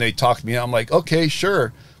 and they talked to me. I'm like, okay,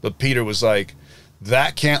 sure. But Peter was like,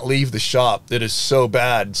 that can't leave the shop. It is so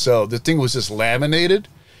bad. So the thing was just laminated.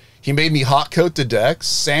 He made me hot coat the deck,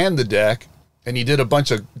 sand the deck, and he did a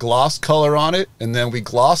bunch of gloss color on it, and then we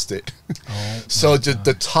glossed it. Oh, so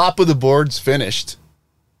the top of the board's finished.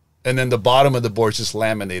 And then the bottom of the board's just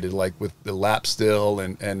laminated, like with the lap still,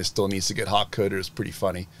 and it still needs to get hot coated. It's pretty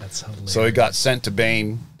funny. That's hilarious. So it got sent to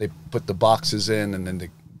Bain. They put the boxes in, and then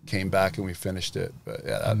they came back and we finished it. But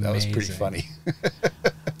yeah, that was pretty funny.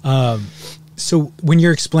 So when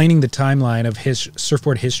you're explaining the timeline of his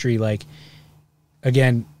surfboard history, like,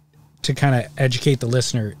 again, to kind of educate the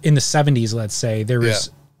listener, in the 70s, let's say, there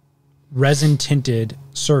was resin tinted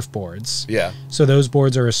surfboards. Yeah. So those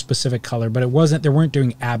boards are a specific color, but they weren't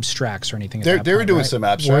doing abstracts or anything. They were doing right? some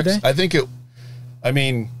abstracts. Were they? I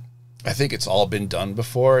think it's all been done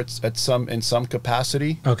before. It's in some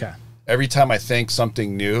capacity. Okay. Every time I think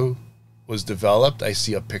something new was developed, I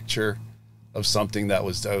see a picture of something I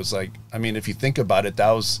was like, I mean, if you think about it,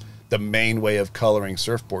 that was the main way of coloring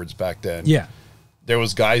surfboards back then. Yeah. There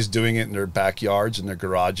was guys doing it in their backyards and their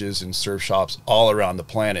garages and surf shops all around the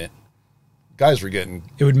planet. Guys were getting...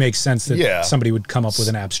 It would make sense that somebody would come up with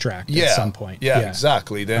an abstract at some point. Yeah,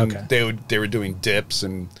 exactly. Then Okay. they were doing dips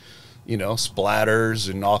and, splatters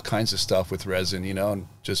and all kinds of stuff with resin, and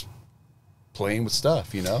just playing with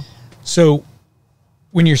stuff, So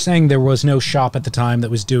when you're saying there was no shop at the time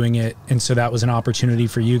that was doing it, and so that was an opportunity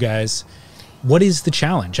for you guys, what is the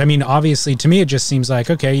challenge? I mean, obviously, to me, it just seems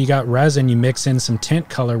like, okay, you got resin, you mix in some tint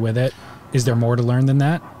color with it. Is there more to learn than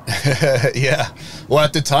that? Yeah. Well,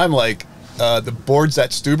 at the time, like, the boards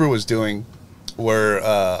that Stuber was doing were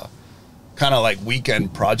kind of like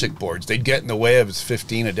weekend project boards. They'd get in the way of his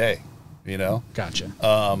 15 a day, Gotcha.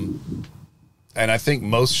 And I think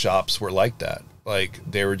most shops were like that. Like,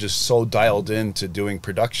 they were just so dialed into doing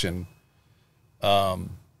production. I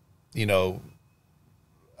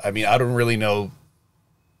mean, I don't really know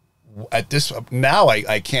at this now.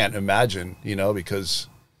 I can't imagine, because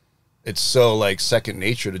it's so like second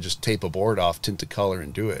nature to just tape a board off, tint the color,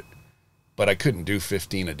 and do it. But I couldn't do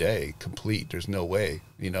 15 a day complete. There's no way,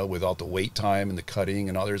 with all the wait time and the cutting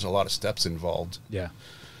and all. There's a lot of steps involved. Yeah.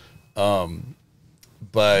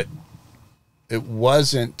 But it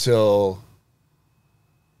wasn't till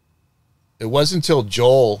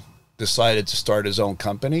Joel decided to start his own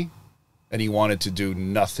company, and he wanted to do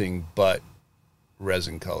nothing but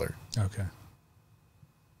resin color. Okay.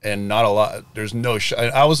 And not a lot. There's no.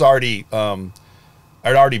 I was already. I'd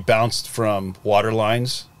already bounced from water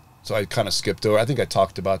lines, so I kind of skipped over. I think I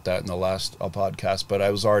talked about that in the last podcast. But I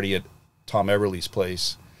was already at Tom Everly's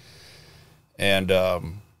place, and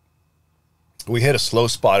we hit a slow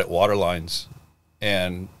spot at water lines,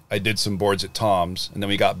 and I did some boards at Tom's, and then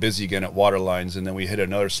we got busy again at water lines, and then we hit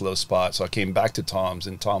another slow spot. So I came back to Tom's,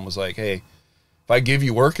 and Tom was like, "Hey, if I give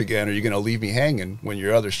you work again, are you going to leave me hanging when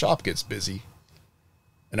your other shop gets busy?"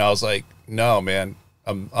 And I was like, "No, man,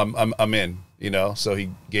 I'm in." So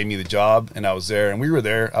he gave me the job, and I was there, and we were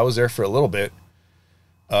there. I was there for a little bit,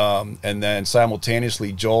 and then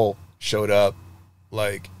simultaneously Joel showed up,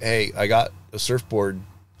 like, "Hey, I got a surfboard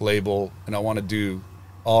label, and I want to do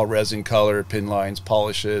all resin color, pin lines,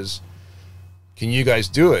 polishes. Can you guys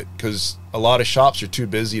do it? Because a lot of shops are too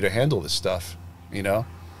busy to handle this stuff,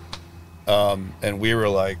 And we were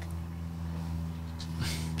like,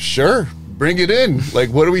 "Sure, bring it in. Like,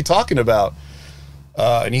 what are we talking about?"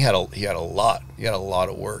 And he had a lot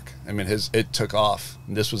of work. I mean, it took off.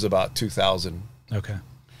 And this was about 2000. Okay.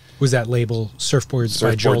 Was that label Surfboards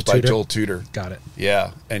by Joel Tutor? By Joel Tutor. Got it.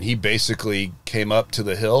 Yeah, and he basically came up to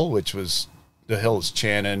the hill, which was the hill is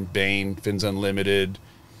Channon, Bain, Fins Unlimited.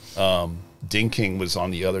 Dinking was on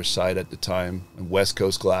the other side at the time, and West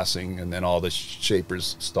Coast Glassing, and then all the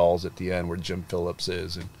Shapers stalls at the end where Jim Phillips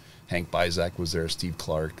is, and Hank Bizak was there, Steve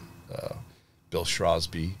Clark, Bill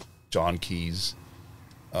Shrosby, John Keys.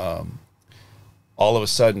 All of a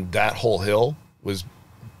sudden, that whole hill was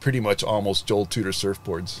pretty much almost Joel Tutor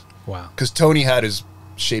surfboards. Wow. Because Tony had his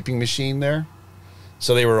shaping machine there,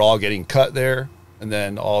 so they were all getting cut there, and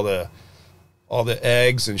then all the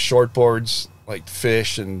eggs and shortboards like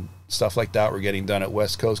fish and stuff like that were getting done at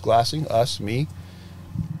West Coast Glassing, me,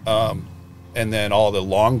 and then all the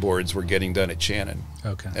longboards were getting done at Channon.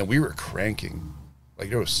 Okay. And we were cranking, like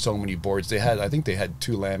there was so many boards. I think they had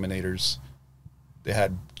 2 laminators. They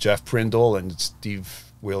had Jeff Prindle and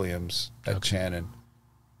Steve Williams at Channon.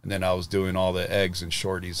 And then I was doing all the eggs and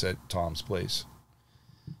shorties at Tom's place.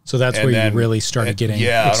 So that's where you really started getting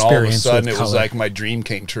experience and all of a sudden with it was like my dream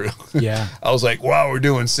came true. Yeah. I was like, wow, we're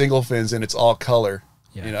doing single fins and it's all color.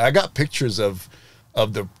 Yeah. You know, I got pictures of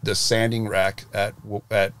the sanding rack at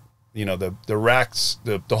you know, the racks,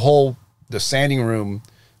 the sanding room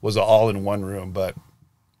was all in one room, but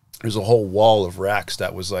there's a whole wall of racks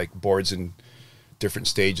that was like boards in different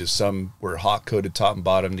stages. Some were hot coated top and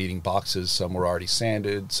bottom needing boxes. Some were already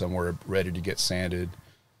sanded. Some were ready to get sanded.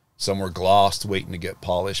 Some were glossed waiting to get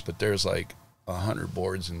polished, but there's like 100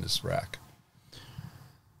 boards in this rack.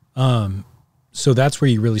 So that's where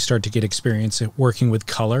you really start to get experience at working with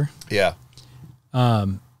color. Yeah.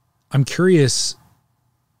 I'm curious,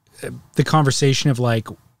 the conversation of like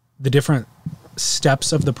the different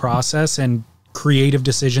steps of the process and creative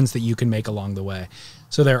decisions that you can make along the way.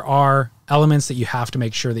 So there are elements that you have to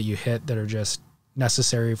make sure that you hit that are just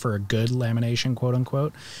necessary for a good lamination, quote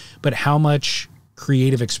unquote. But how much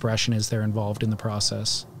creative expression is there involved in the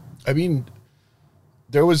process? I mean,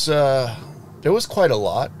 there was quite a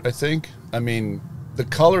lot, I think. I mean, the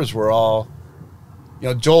colors were all, you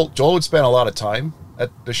know, Joel would spend a lot of time at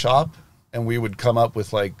the shop, and we would come up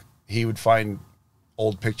with, like, he would find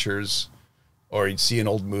old pictures or he'd see an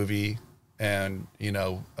old movie, and, you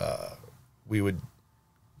know, we would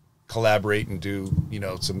collaborate and do, you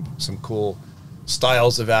know, some cool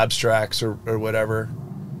styles of abstracts or whatever.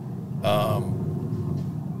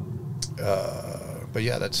 But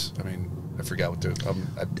yeah, I mean, I forgot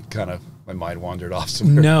what my mind wandered off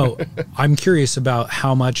somewhere. No, I'm curious about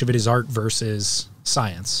how much of it is art versus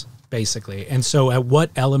science, basically. And so at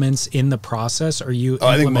what elements in the process are you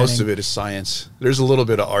implementing? I think most of it is science. There's a little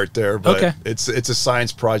bit of art there, but okay. It's a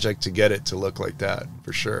science project to get it to look like that,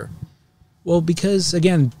 for sure. Well, because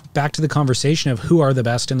again, back to the conversation of who are the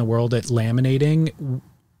best in the world at laminating,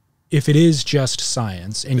 if it is just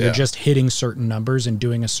science and you're just hitting certain numbers and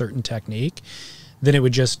doing a certain technique, then it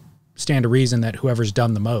would just stand to reason that whoever's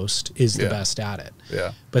done the most is the best at it.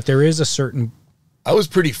 Yeah. But there is a certain... I was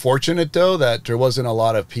pretty fortunate, though, that there wasn't a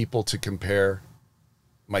lot of people to compare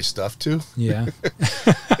my stuff to. Yeah.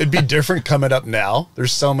 It'd be different coming up now.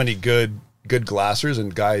 There's so many good glassers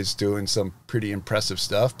and guys doing some pretty impressive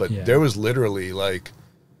stuff, but there was literally, like,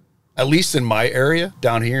 at least in my area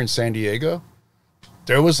down here in San Diego,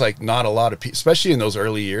 there was like not a lot of people, especially in those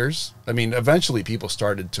early years. I mean, eventually people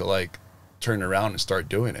started to like turn around and start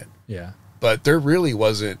doing it. Yeah. But there really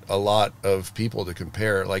wasn't a lot of people to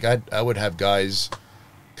compare. Like I would have guys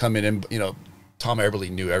come in and, you know, Tom Eberly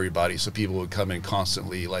knew everybody. So people would come in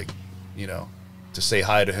constantly, like, you know, to say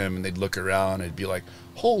hi to him, and they'd look around and it'd be like,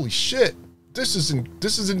 holy shit, this is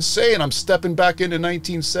insane. I'm stepping back into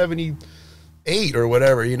 1978 or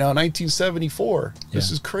whatever, you know, 1974. Yeah. This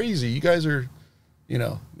is crazy. You guys are, you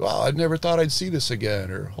know, wow, I never thought I'd see this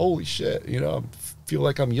again, or holy shit, you know, I feel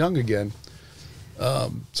like I'm young again.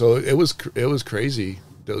 So it was crazy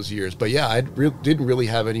those years, but yeah, I didn't really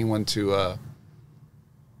have anyone to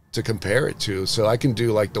compare it to. So I can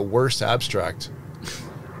do like the worst abstract,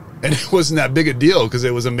 and it wasn't that big a deal because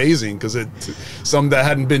it was amazing, because it something that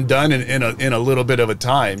hadn't been done in a little bit of a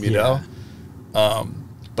time, you know.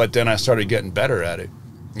 But then I started getting better at it.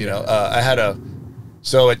 You know,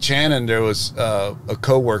 so at Channon there was a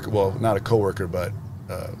coworker, well, not a coworker, but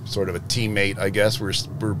sort of a teammate, I guess.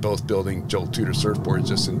 We're both building Joel Tutor surfboards,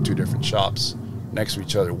 just in two different shops next to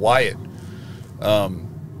each other. Wyatt, I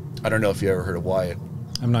don't know if you ever heard of Wyatt.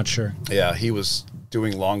 I'm not sure. Yeah, he was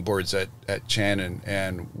doing longboards at Channon,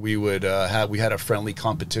 and we had a friendly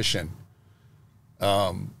competition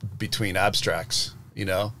between abstracts, you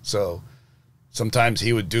know. So sometimes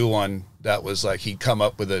he would do one that was like, he'd come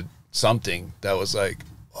up with something that was like,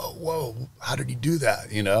 oh, whoa, how did he do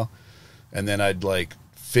that, you know? And then I'd like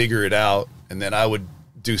figure it out, and then I would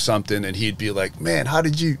do something and he'd be like, man, how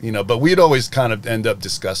did you, you know? But we'd always kind of end up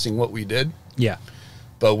discussing what we did. Yeah.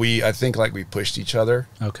 But I think like we pushed each other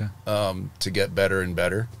to get better and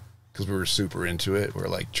better, because we were super into it. We're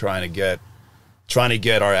like trying to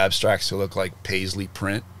get our abstracts to look like paisley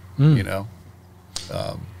print, you know.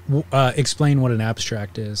 Explain what an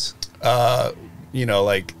abstract is. You know,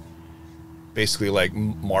 like basically like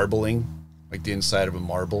marbling, like the inside of a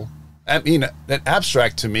marble. I mean, that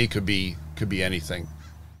abstract to me could be anything.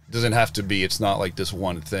 It doesn't have to be. It's not like this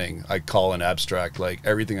one thing. I call an abstract, like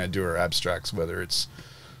everything I do are abstracts, whether it's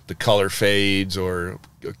the color fades or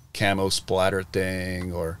a camo splatter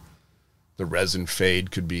thing, or the resin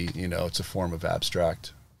fade could be, you know, it's a form of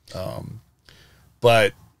abstract.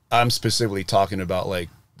 But I'm specifically talking about like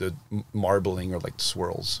the marbling or like the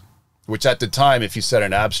swirls, which at the time, if you said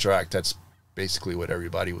an abstract, that's basically what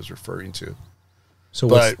everybody was referring to. So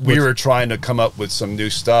but we were trying to come up with some new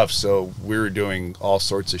stuff. So we were doing all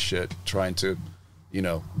sorts of shit, trying to, you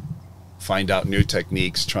know, find out new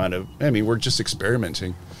techniques, we're just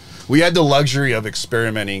experimenting. We had the luxury of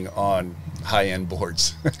experimenting on high-end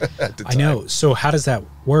boards at the time. I know. So how does that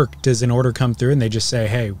work? Does an order come through and they just say,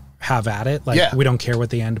 hey, have at it? Like, we don't care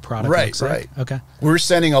what the end product looks like? Okay. We're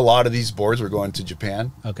sending a lot of these boards. We're going to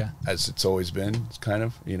Japan. Okay. As it's always been. It's kind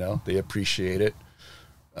of, you know, they appreciate it.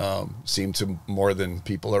 Seem to more than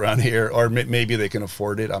people around here, or maybe they can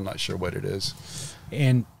afford it. I'm not sure what it is.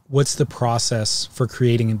 And what's the process for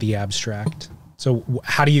creating the abstract? So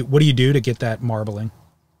what do you do to get that marbling?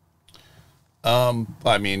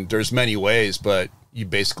 I mean, there's many ways, but you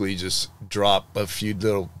basically just drop a few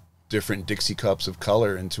little different Dixie cups of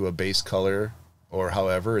color into a base color or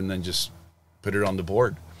however, and then just put it on the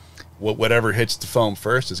board. Whatever hits the foam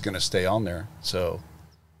first is going to stay on there. So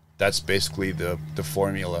that's basically the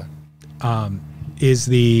formula.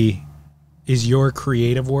 Is your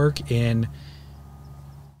creative work in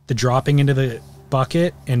the dropping into the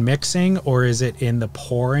bucket and mixing, or is it in the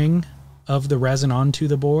pouring of the resin onto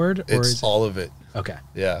the board? Or it's all of it. Okay.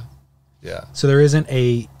 Yeah. Yeah. So there isn't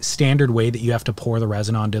a standard way that you have to pour the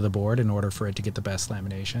resin onto the board in order for it to get the best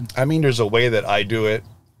lamination? I mean, there's a way that I do it.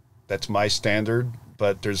 That's my standard,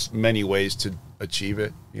 but there's many ways to achieve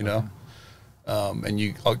it, you know? And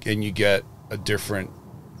you get a different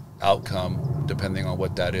outcome depending on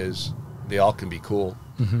what that is. They all can be cool.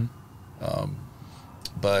 Mm-hmm.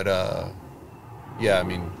 Yeah, I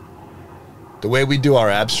mean, the way we do our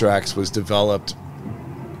abstracts was developed.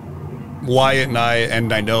 Wyatt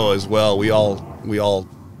and I know as well, we all do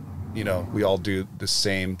the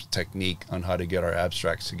same technique on how to get our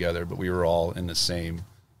abstracts together, but we were all in the same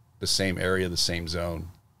area, the same zone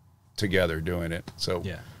together doing it. So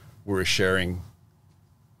yeah, we were sharing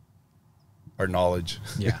our knowledge.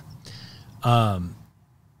 Yeah.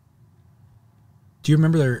 Do you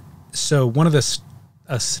remember so one of the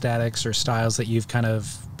aesthetics or styles that you've kind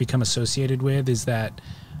of become associated with is that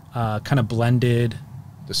kind of blended,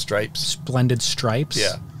 the stripes, blended stripes,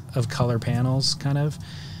 yeah, of color panels, kind of.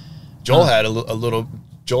 Joel had a little.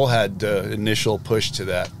 Joel had the initial push to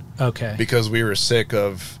that. Okay. Because we were sick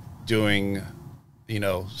of doing,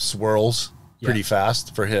 swirls pretty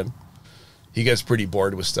fast for him. He gets pretty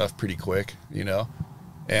bored with stuff pretty quick,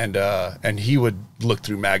 and he would look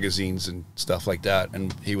through magazines and stuff like that,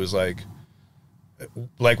 and he was like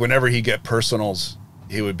whenever he get personals,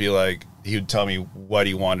 he would tell me what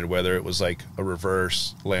he wanted, whether it was like a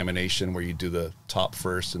reverse lamination where you do the top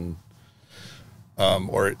first, and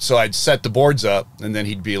so I'd set the boards up, and then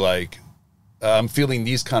he'd be like, I'm feeling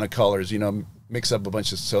these kind of colors, mix up a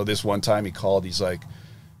bunch of. So this one time he called, he's like,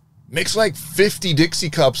 mix like 50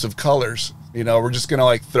 Dixie cups of colors, we're just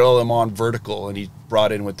gonna throw them on vertical, and he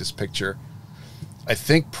brought in with this picture. I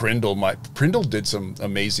think Prindle did some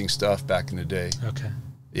amazing stuff back in the day. Okay.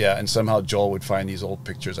 Yeah, and somehow Joel would find these old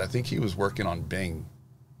pictures. I think he was working on Bing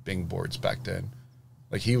boards back then.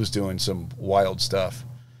 Like, he was doing some wild stuff.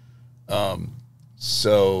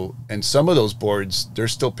 So, and some of those boards,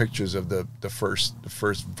 there's still pictures of the first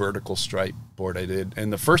vertical stripe board I did.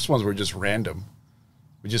 And the first ones were just random.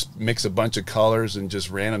 We just mix a bunch of colors and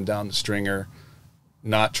just ran them down the stringer,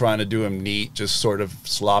 not trying to do them neat, just sort of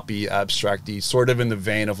sloppy, abstract-y, sort of in the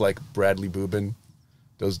vein of like Bradley Boobin,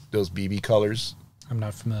 those BB colors. I'm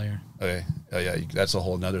not familiar. Okay. Oh, yeah, that's a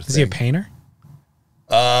whole nother thing. Is he a painter?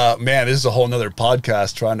 Man, this is a whole nother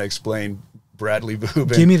podcast trying to explain Bradley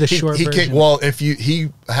Boobin. Give me the short version. He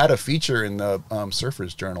had a feature in the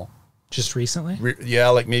Surfers Journal. Just recently? Yeah,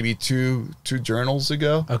 like maybe two journals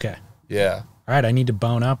ago. Okay. Yeah. All right, I need to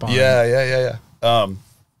bone up on Yeah.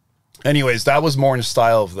 Anyways, that was more in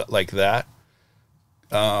style of like that.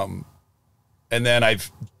 And then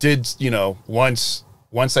once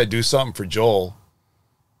I do something for Joel,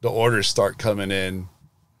 the orders start coming in,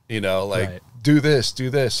 right. do this.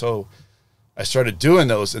 So I started doing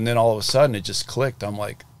those, and then all of a sudden it just clicked. I'm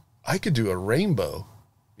like, I could do a rainbow,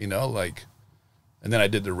 and then I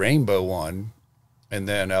did the rainbow one, and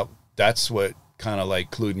then that's what kind of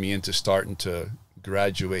clued me into starting to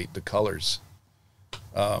graduate the colors.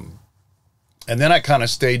 And then I kind of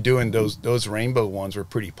stayed doing those rainbow ones were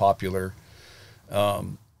pretty popular.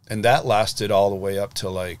 And that lasted all the way up to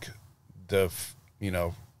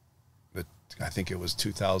I think it was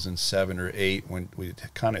 2007 or 8 when we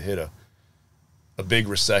kind of hit a big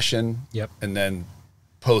recession. Yep. And then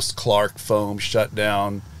post Clark foam shut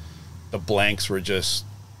down. The blanks were just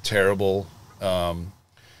terrible.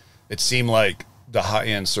 It seemed like the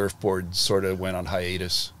high-end surfboard sort of went on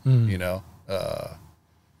hiatus, and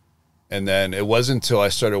then it wasn't until I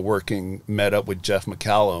started met up with Jeff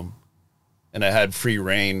McCallum and I had free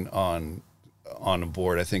reign on a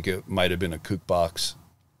board. I think it might have been a kook box,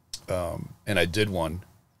 and I did one.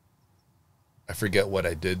 I forget what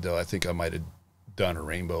I did though. I think I might have done a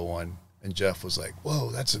rainbow one, and Jeff was like,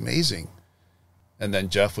 "Whoa, that's amazing!" And then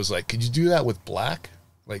Jeff was like, "Could you do that with black,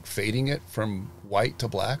 like fading it from white to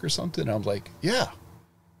black or something?" And I'm like, "Yeah."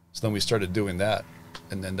 So then we started doing that,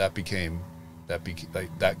 and then that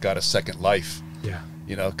got a second life. Yeah.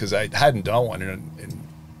 You know, because I hadn't done one in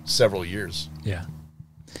several years. Yeah.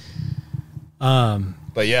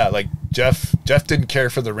 But yeah, like Jeff didn't care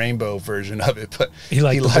for the rainbow version of it, but he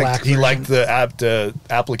liked the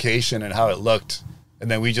application and how it looked.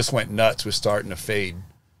 And then we just went nuts with starting to fade,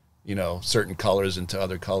 you know, certain colors into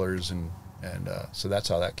other colors, and so that's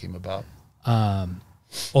how that came about.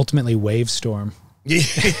 Ultimately, Wavestorm Yeah.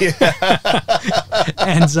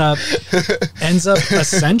 ends up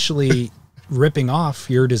essentially ripping off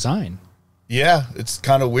your design. Yeah, it's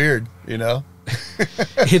kind of weird, you know.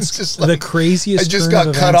 It's just the craziest. I just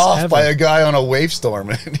got cut off by a guy on a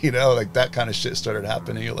Wavestorm, and you know, like that kind of shit started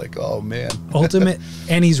happening. You're like, oh man.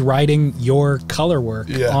 And he's writing your color work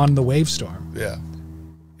on the Wavestorm. Yeah.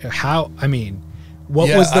 How? I mean,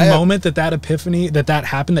 what was the moment that epiphany that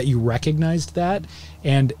happened, that you recognized that?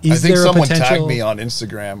 And I think someone tagged me on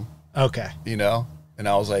Instagram. Okay. You know, and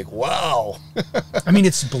I was like, wow. I mean,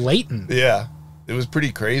 it's blatant. Yeah. It was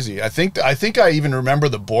pretty crazy. I think I even remember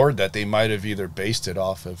the board that they might have either based it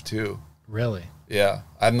off of too. Really? Yeah.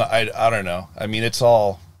 I don't know. I mean, it's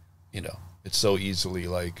all, you know, it's so easily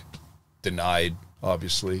like denied,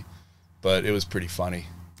 obviously, but it was pretty funny.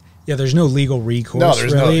 Yeah, there's no legal recourse. No,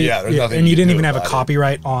 there's really. there's nothing. And you didn't even have a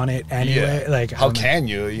copyright on it anyway. Yeah. Like, how can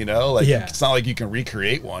you? You know, like it's not like you can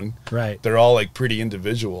recreate one. Right. They're all like pretty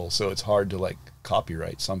individual, so it's hard to like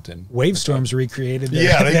copyright something. Wavestorms recreated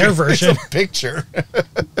their version. It's a picture.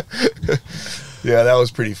 Yeah, that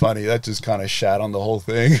was pretty funny. That just kind of shat on the whole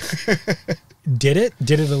thing. Did it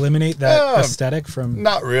eliminate that aesthetic from?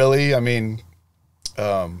 Not really. I mean,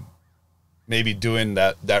 maybe doing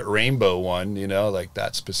that rainbow one, you know, like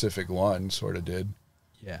that specific one sort of did.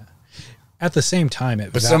 Yeah. At the same time,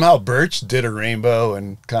 but somehow Birch did a rainbow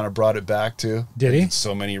and kind of brought it back too. Did he?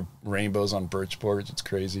 So many rainbows on Birch boards. It's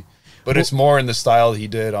crazy. But it's more in the style he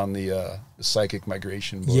did on the Psychic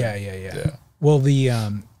Migration board. Yeah. Well, the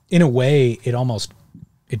in a way,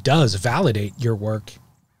 it does validate your work.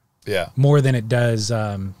 Yeah. More than it does,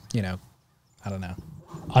 you know, I don't know,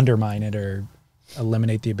 undermine it or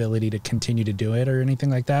eliminate the ability to continue to do it or anything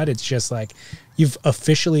like that. It's just like you've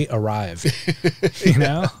officially arrived, you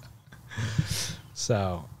know?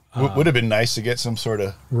 So would have been nice to get some sort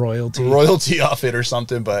of royalty off it or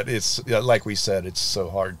something, but it's like we said, it's so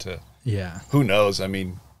hard to. Yeah. Who knows? I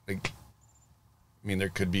mean, there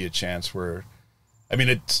could be a chance where, I mean,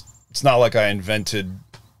 it's not like I invented,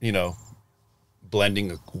 you know, blending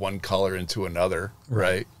one color into another,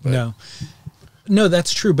 right? But, no,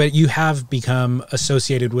 that's true. But you have become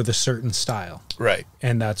associated with a certain style, right?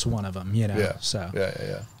 And that's one of them, you know. Yeah. So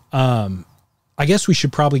yeah. I guess we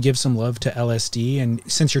should probably give some love to LSD. And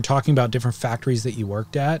since you're talking about different factories that you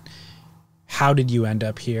worked at, how did you end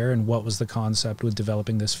up here, and what was the concept with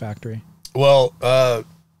developing this factory? Well,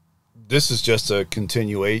 this is just a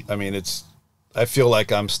continuation. I mean, I feel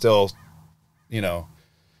like I'm still, you know,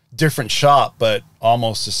 different shop, but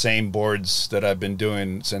almost the same boards that I've been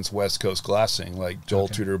doing since West Coast Glassing, like Joel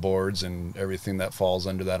Tutor boards and everything that falls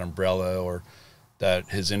under that umbrella, or that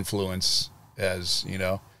his influence as, you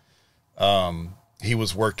know. He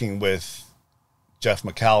was working with Jeff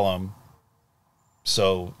McCallum,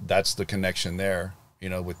 so that's the connection there, you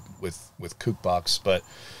know, with Kookbox. But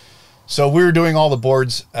so we were doing all the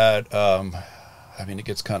boards at, I mean, it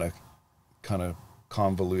gets kind of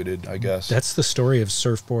convoluted, I guess. That's the story of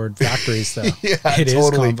surfboard factories, though. Yeah, it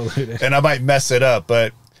totally. is convoluted. And I might mess it up,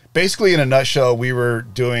 but basically, in a nutshell, we were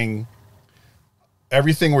doing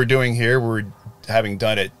everything we're doing here. We're having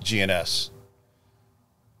done at GNS.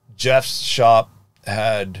 Jeff's shop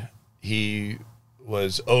he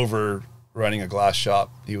was over running a glass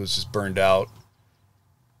shop. He was just burned out.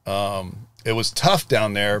 It was tough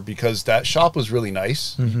down there because that shop was really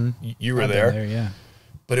nice. Mm-hmm. You were there, yeah.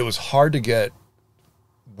 But it was hard to get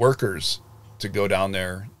workers to go down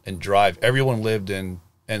there and drive. Everyone lived in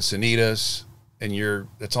Encinitas, and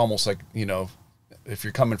it's almost like, you know, if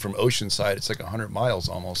you're coming from Oceanside, it's like 100 miles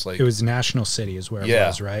almost. Like, it was National City is where it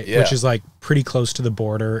was, right? Yeah. Which is like pretty close to the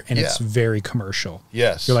border, and it's very commercial.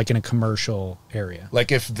 Yes. You're like in a commercial area.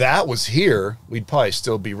 Like if that was here, we'd probably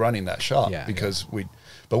still be running that shop because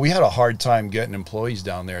but we had a hard time getting employees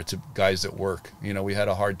down there, to guys that work. You know, we had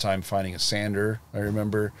a hard time finding a sander. I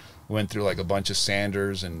remember we went through like a bunch of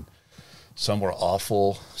sanders, and some were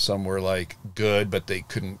awful, some were like good, but they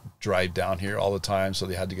couldn't drive down here all the time, so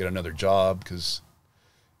they had to get another job because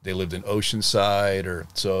they lived in Oceanside, or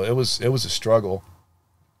so it was a struggle.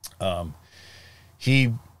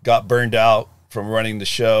 He got burned out from running the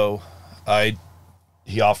show.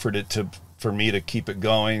 He offered it for me to keep it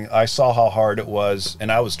going. I saw how hard it was,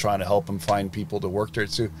 and I was trying to help him find people to work there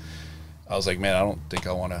too. I was like, man, I don't think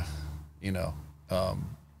I want to, you know,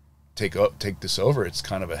 take this over. It's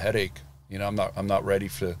kind of a headache. You know, I'm not ready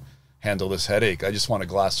to handle this headache. I just want to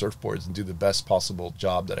glass surfboards and do the best possible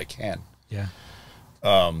job that I can. Yeah.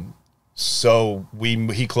 So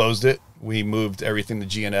he closed it. We moved everything to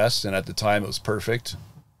GNS, and at the time it was perfect.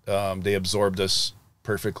 They absorbed us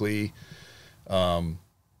perfectly. And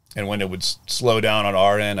when it would slow down on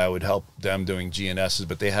our end, I would help them doing GNSs,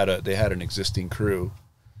 but they had an existing crew.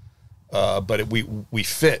 But we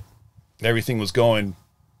fit. Everything was going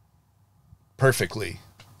perfectly,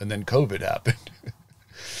 and then COVID happened.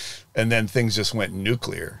 And then things just went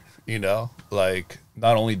nuclear, you know? Like,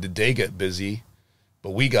 not only did they get busy,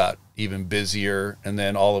 but we got even busier, and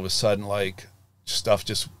then all of a sudden, like,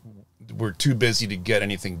 we're too busy to get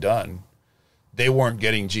anything done. They weren't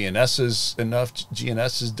getting enough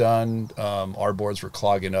GNSs done. Our boards were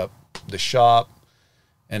clogging up the shop,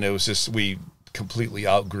 and it was just, we completely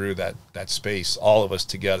outgrew that space, all of us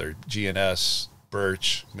together. GNS,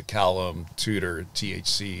 Birch, McCallum, Tutor,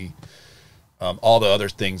 THC, all the other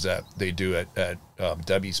things that they do at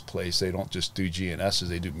Debbie's place. They don't just do GNSs,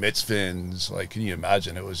 they do mitts fins. Like, can you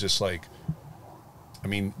imagine? It was just like, I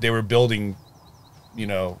mean, they were building, you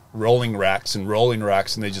know, rolling racks,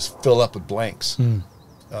 and they just fill up with blanks. And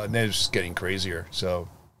they're just getting crazier. So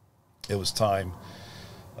it was time.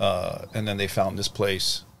 And then they found this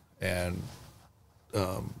place, and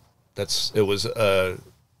it was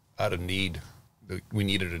out of need. We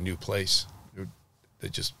needed a new place. They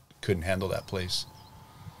just couldn't handle that place.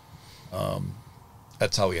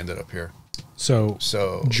 That's how we ended up here. So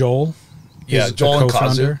Joel, Joel and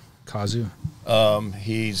Kazu.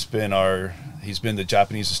 He's been the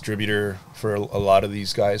Japanese distributor for a lot of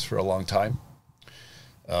these guys for a long time.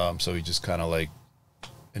 So he just kind of like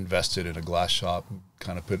invested in a glass shop, and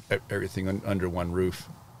kind of put everything under one roof.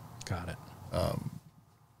 Got it.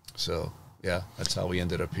 So yeah, that's how we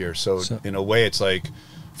ended up here. So in a way, it's like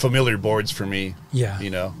familiar boards for me. Yeah. You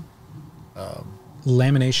know.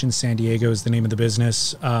 Lamination San Diego is the name of the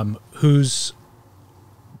business.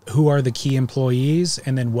 Who are the key employees,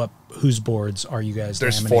 and then whose boards are you guys?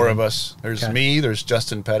 There's laminating? 4 of us. There's me. There's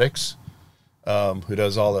Justin Pettix, who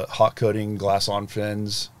does all the hot coating, glass on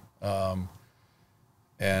fins, and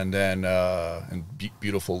then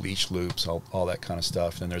beautiful leech loops, all that kind of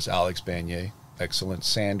stuff. Then there's Alex Banier, excellent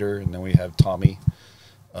sander, and then we have Tommy,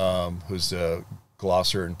 who's a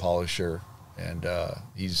glosser and polisher, and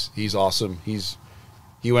he's awesome.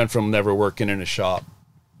 He went from never working in a shop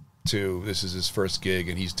to this is his first gig,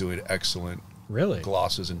 and he's doing excellent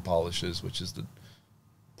glosses and polishes, which is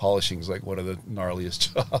polishing is like one of the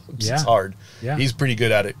gnarliest jobs. Yeah. It's hard. Yeah. He's pretty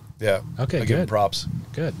good at it. Yeah. Okay, I give him props.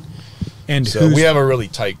 Good. And so we have a really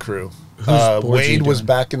tight crew. Wade was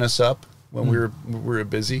backing us up when we were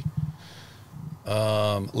busy.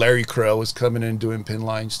 Larry Crow was coming in doing pin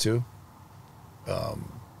lines too.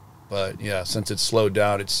 But yeah, since it's slowed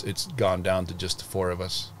down, it's gone down to just the 4 of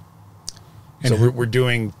us. And so we're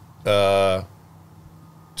doing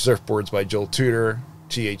surfboards by Joel Tutor,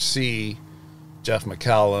 THC, Jeff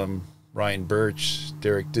McCallum, Ryan Birch,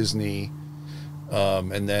 Derek Disney,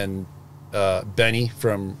 and then Benny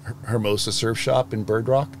from Hermosa Surf Shop in Bird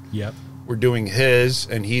Rock. Yep. We're doing his,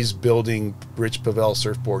 and he's building Rich Pavel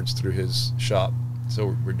surfboards through his shop.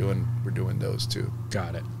 So we're doing those too.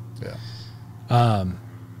 Got it. Yeah.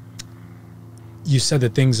 You said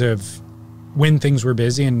that when things were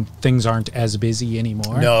busy and things aren't as busy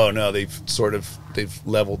anymore. No, they've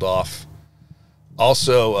leveled off.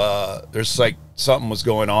 Also, there's like something was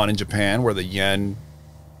going on in Japan where the yen,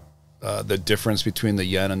 the difference between the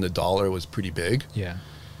yen and the dollar was pretty big. Yeah.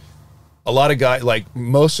 A lot of guys, like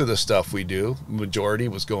most of the stuff we do, majority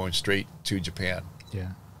was going straight to Japan.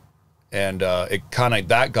 Yeah. And it kind of,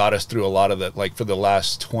 that got us through a lot of that. Like for the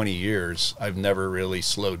last 20 years, I've never really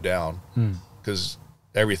slowed down because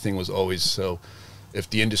everything was always, so if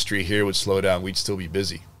the industry here would slow down, we'd still be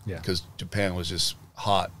busy. Yeah. Because Japan was just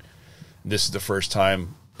hot. This is the first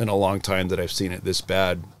time in a long time that I've seen it this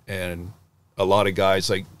bad. And a lot of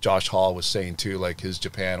guys, like Josh Hall was saying too, like his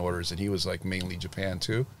Japan orders, and he was like mainly Japan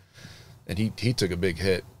too. And he took a big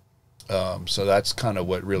hit. So that's kind of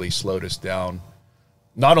what really slowed us down.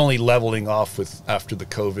 Not only leveling off after the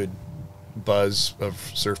COVID buzz of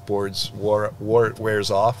surfboards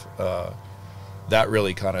wears off, that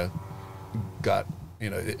really kind of got,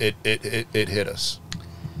 it hit us.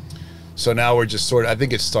 So now we're just I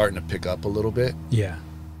think it's starting to pick up a little bit. Yeah.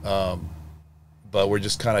 But we're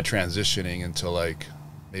just kind of transitioning into like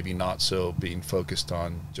maybe not so being focused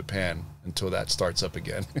on Japan until that starts up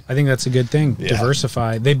again. I think that's a good thing. Yeah.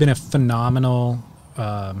 Diversify. They've been a phenomenal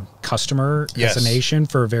customer as a nation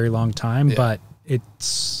for a very long time, but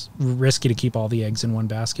it's risky to keep all the eggs in one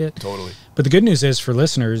basket. Totally. But the good news is for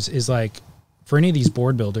listeners is like for any of these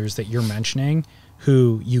board builders that you're mentioning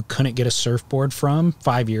who you couldn't get a surfboard from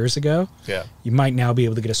 5 years ago, you might now be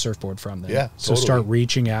able to get a surfboard from them. Yeah, so start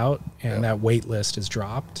reaching out, and that wait list is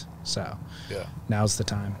dropped. So now's the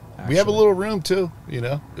time. Actually. We have a little room too,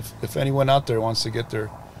 if anyone out there wants to get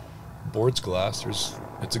their boards glassed,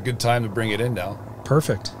 it's a good time to bring it in now.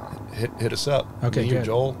 Perfect. Hit us up. Okay, good.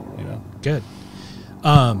 Joel, Good.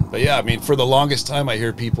 But yeah, I mean, for the longest time, I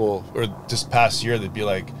hear people, or this past year, they'd be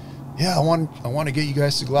like, "Yeah, I want to get you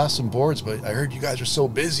guys to glass some boards, but I heard you guys are so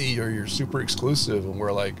busy, or you're super exclusive." And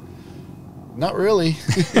we're like, "Not really.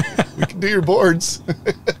 We can do your boards."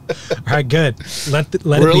 All right, good. We're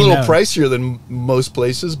a little pricier than most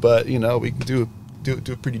places, but we can do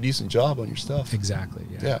a pretty decent job on your stuff. Exactly.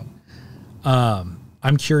 Yeah.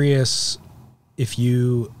 I'm curious if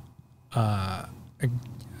you,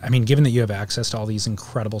 given that you have access to all these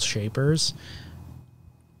incredible shapers,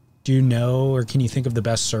 do you know, or can you think of the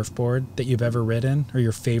best surfboard that you've ever ridden, or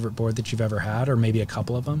your favorite board that you've ever had, or maybe a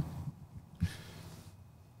couple of them?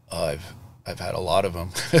 I've had a lot of them.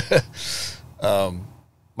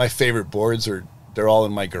 My favorite boards they're all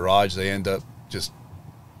in my garage. They end up just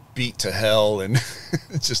beat to hell, and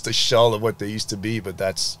it's just a shell of what they used to be, but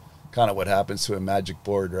that's kind of what happens to a magic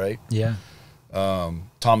board, right? Yeah. Tom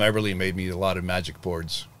Everly made me a lot of magic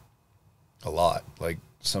boards. A lot. Like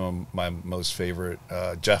some of my most favorite.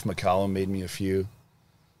 Jeff McCallum made me a few.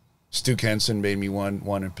 Stu Kenson made me one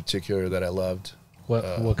in particular that I loved.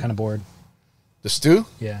 What kind of board? The Stu?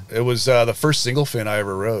 Yeah. It was the first single fin I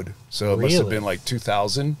ever rode. So it must have been like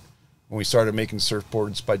 2000 when we started making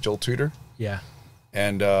surfboards by Joel Tutor. Yeah.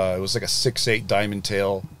 And it was like a 6/8 diamond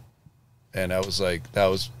tail. And that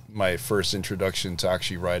was my first introduction to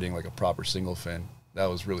actually riding like a proper single fin. That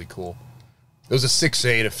was really cool. It was a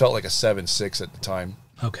 6/8. It felt like a 7/6 at the time.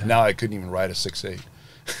 Okay. Now I couldn't even ride a 6/8.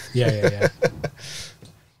 Yeah.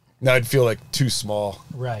 Now I'd feel like too small.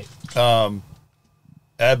 Right.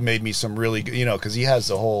 Eb made me some really good, because he has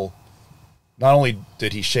the whole. Not only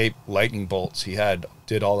did he shape lightning bolts, he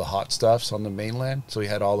did all the hot stuffs on the mainland. So he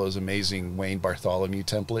had all those amazing Wayne Bartholomew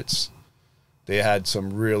templates. They had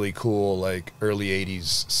some really cool, like early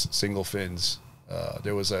 '80s single fins.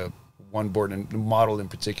 There was one board and model in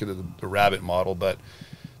particular, the Rabbit model, but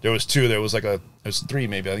there was two. There was three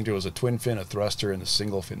maybe. I think there was a twin fin, a thruster, and a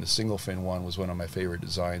single fin. The single fin one was one of my favorite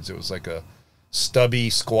designs. It was like a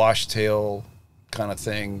stubby squash tail kind of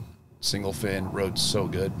thing. Single fin, rode so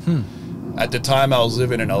good. At the time, I was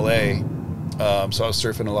living in LA, so I was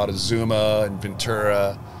surfing a lot of Zuma and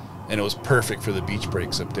Ventura, and it was perfect for the beach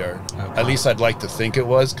breaks up there. Okay. At least I'd like to think it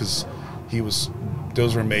was, because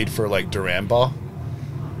those were made for like Duranbah.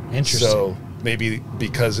 Interesting. So maybe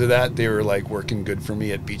because of that, they were like working good for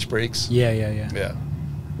me at beach breaks. Yeah.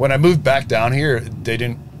 When I moved back down here,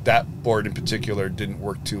 that board in particular didn't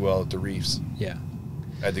work too well at the reefs. Yeah.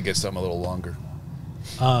 I had to get something a little longer.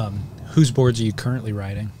 Whose boards are you currently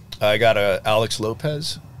riding? I got a Alex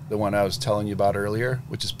Lopez, the one I was telling you about earlier,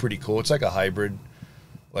 which is pretty cool. It's like a hybrid,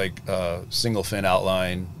 like single fin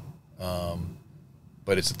outline,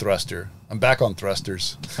 but it's a thruster. I'm back on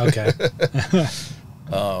thrusters. Okay.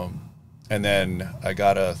 And then I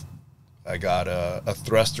got a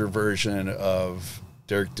thruster version of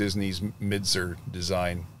Derek Disney's Midzer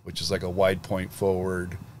design, which is like a wide point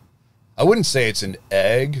forward. I wouldn't say it's an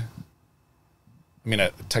egg. I mean,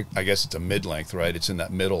 I guess it's a mid-length, right? It's in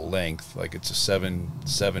that middle length, like it's a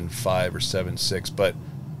 7.5 or 7.6, but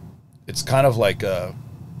it's kind of like an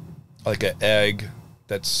egg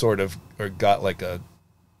that's sort of, or got like a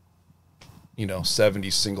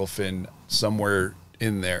 70 single fin somewhere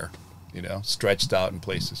in there, stretched out in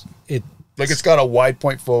places. It's got a wide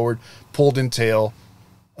point forward, pulled in tail.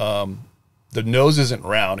 The nose isn't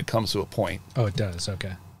round; it comes to a point. Oh, it does.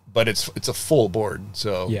 Okay. But it's a full board,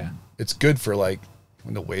 so yeah, it's good for like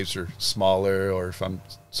when the waves are smaller, or if I'm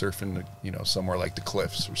surfing, somewhere like the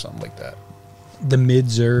cliffs or something like that. The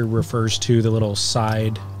Midzer refers to the little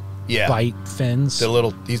side bite fins.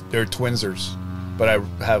 They're twinsers, but I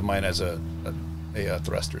have mine as a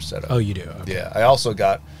thruster setup. Oh, you do? Okay. Yeah. I also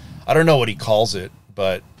got, I don't know what he calls it,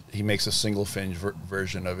 but he makes a single fin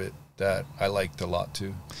version of it that I liked a lot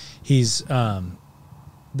too. He's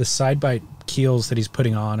the side bite keels that he's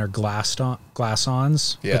putting on are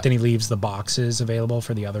glass-ons, but then he leaves the boxes available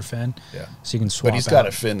for the other fin. Yeah. So you can swap. But he's got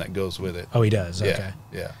a fin that goes with it. Oh, he does. Okay.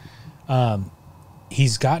 Yeah.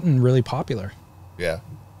 He's gotten really popular. Yeah.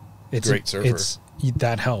 It's great surfer.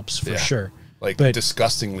 That helps for sure. Like, but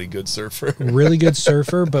disgustingly good surfer. Really good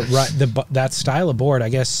surfer, but that style of board, I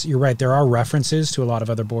guess you're right. There are references to a lot of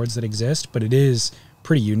other boards that exist, but it is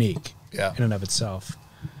pretty unique in and of itself.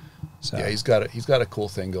 So yeah, he's got a cool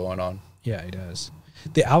thing going on. Yeah, he does.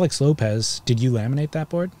 The Alex Lopez, did you laminate that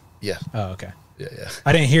board? Yeah. Oh, okay. Yeah.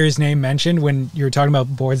 I didn't hear his name mentioned when you were talking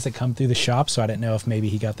about boards that come through the shop, so I didn't know if maybe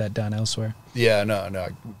he got that done elsewhere. Yeah, no.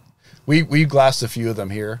 We glassed a few of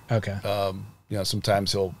them here. Okay.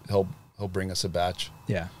 Sometimes he'll bring us a batch.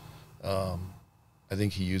 Yeah. I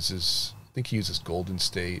think he uses Golden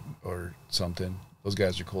State or something. Those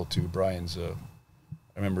guys are cool too. Brian's I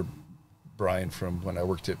remember Brian from when I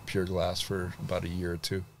worked at Pure Glass for about a year or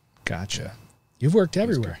two. Gotcha. Yeah. You've worked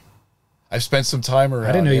everywhere. I've spent some time around.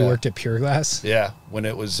 I didn't know you worked at Pure Glass. Yeah, when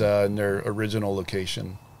it was in their original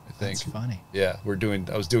location, I think. That's funny. Yeah, I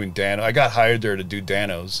was doing Dano. I got hired there to do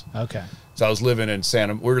Danos. Okay. So I was living in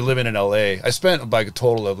we were living in LA. I spent like a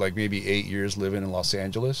total of like maybe 8 years living in Los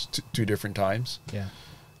Angeles, two different times. Yeah.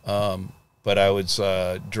 But I was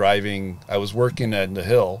driving. I was working in the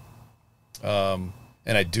Hill, and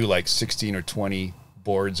I'd do like 16 or 20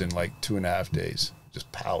 boards in like 2.5 days, just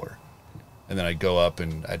power. And then I'd go up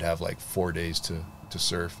and I'd have like 4 days to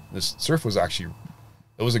surf. This surf was actually,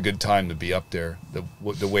 it was a good time to be up there.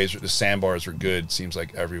 The waves, the sandbars were good. Seems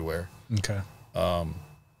like everywhere. Okay.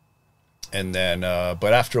 And then,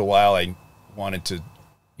 but after a while, I wanted to,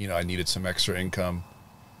 I needed some extra income.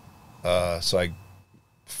 So I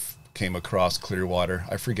came across Clearwater.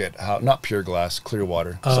 I forget how, not Pure Glass,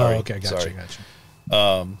 Clearwater. Oh, sorry. okay.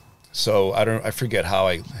 Gotcha. So I forget how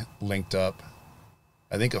I linked up.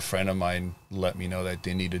 I think a friend of mine let me know that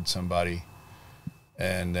they needed somebody.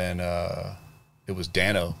 And then it was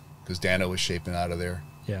Dano, because Dano was shaping out of there.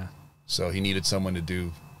 Yeah. So he needed someone to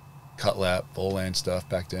do cut lap, Voland stuff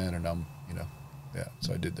back then, and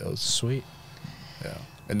so I did those. Sweet. Yeah.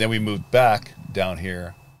 And then we moved back down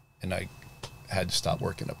here, and I had to stop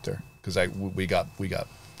working up there because we got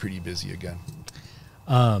pretty busy again.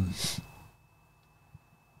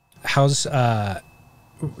 How's the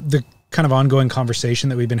kind of ongoing conversation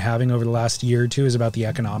that we've been having over the last year or two is about the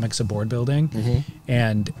economics of board building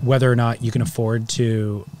and whether or not you can afford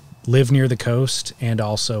to live near the coast and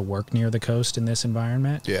also work near the coast in this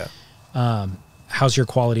environment. Yeah. How's your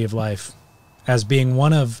quality of life as being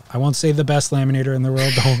one of, I won't say the best laminator in the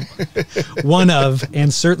world, one of,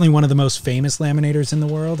 and certainly one of the most famous laminators in the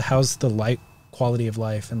world? How's the quality of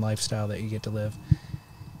life and lifestyle that you get to live?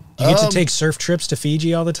 You get to take surf trips to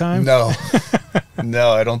Fiji all the time? No,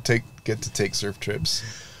 no, I don't get to take surf trips.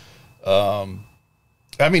 I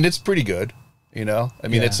mean, it's pretty good, I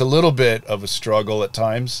mean, it's a little bit of a struggle at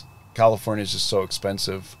times. California is just so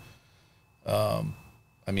expensive. I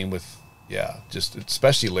mean, just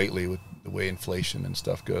especially lately with the way inflation and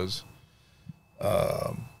stuff goes.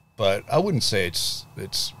 But I wouldn't say it's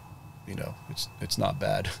not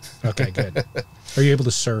bad. Okay, good. Are you able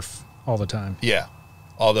to surf all the time? Yeah.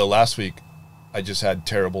 Although last week I just had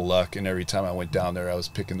terrible luck, and every time I went down there, I was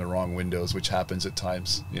picking the wrong windows, which happens at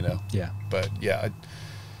times, Yeah. But yeah,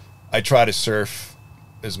 I try to surf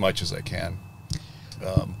as much as I can.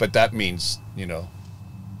 But that means,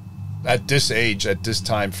 at this age, at this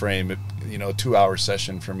time frame, a 2-hour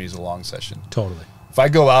session for me is a long session. Totally. If I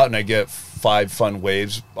go out and I get 5 fun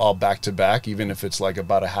waves all back to back, even if it's like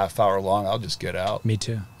about a half-hour long, I'll just get out. Me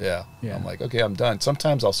too. Yeah. I'm like, okay, I'm done.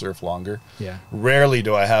 Sometimes I'll surf longer. Yeah. Rarely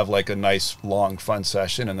do I have like a nice, long, fun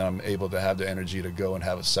session, and then I'm able to have the energy to go and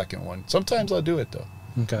have a second one. Sometimes I'll do it, though.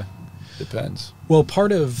 Okay. Depends. Well,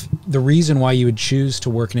 part of the reason why you would choose to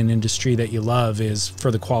work in an industry that you love is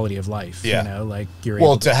for the quality of life. Yeah. Like you're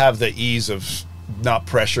able able to have the ease of not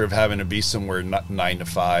pressure of having to be somewhere 9 to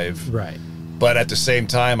 5. Right. But at the same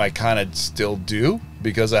time, I kind of still do,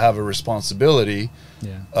 because I have a responsibility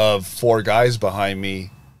of 4 guys behind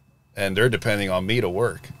me, and they're depending on me to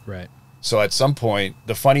work. Right. So at some point,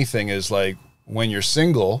 the funny thing is, like, when you're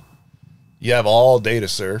single, you have all day to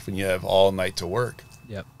surf and you have all night to work.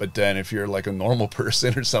 Yep. But then if you're like a normal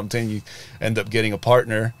person or something, you end up getting a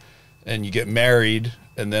partner and you get married,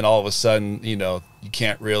 and then all of a sudden, you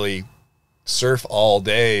can't really surf all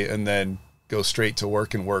day and then go straight to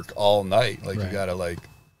work and work all night. Like, you gotta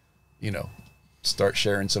start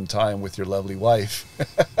sharing some time with your lovely wife.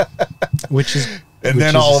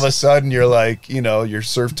 Then all of a sudden you're like, your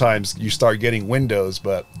surf times, you start getting windows,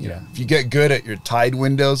 but if you get good at your tide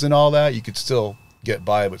windows and all that, you could still get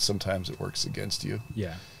by, but sometimes it works against you.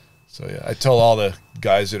 Yeah. So yeah, I tell all the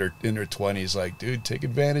guys that are in their 20s, like, dude, take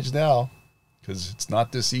advantage now, because it's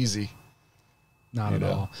not this easy. Not at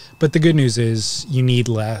all. But the good news is you need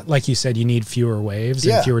less, like you said, you need fewer waves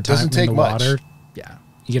and fewer time in the water. Yeah.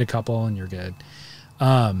 You get a couple and you're good.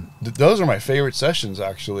 Those are my favorite sessions,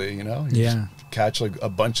 actually. You know, you just catch like a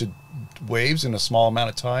bunch of waves in a small amount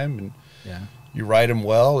of time, and you ride them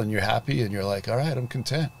well, and you're happy, and you're like, all right, I'm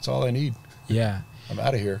content. That's all I need. Yeah, I'm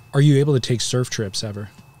out of here. Are you able to take surf trips ever?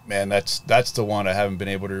 Man, that's the one I haven't been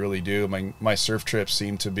able to really do. My surf trips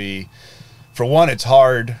seem to be, for one, it's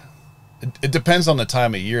hard. It depends on the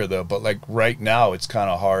time of year, though. But like right now, it's kind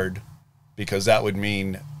of hard because that would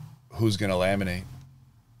mean who's going to laminate.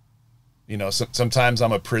 You know, sometimes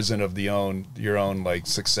I'm a prison of your own like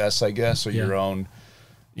success, I guess, or your own,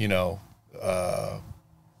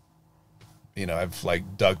 I've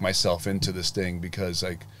like dug myself into this thing because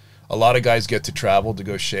like a lot of guys get to travel to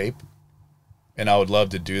go shape, and I would love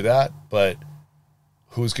to do that, but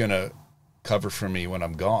who's gonna cover for me when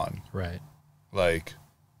I'm gone? Right. Like,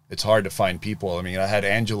 it's hard to find people. I mean, I had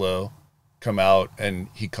Angelo come out and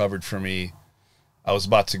he covered for me. I was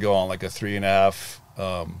about to go on like a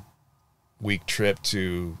 3.5 week trip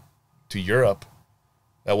to Europe.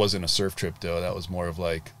 That wasn't a surf trip though. That was more of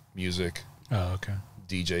like music. Oh, okay.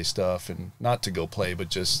 DJ stuff, and not to go play, but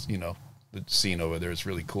just, the scene over there is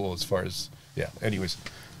really cool as far as, anyways.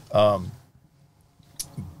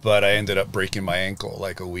 But I ended up breaking my ankle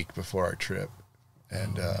like a week before our trip.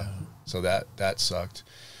 And so that sucked.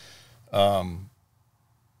 What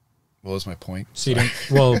was my point? So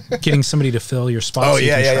getting somebody to fill your spot. Oh,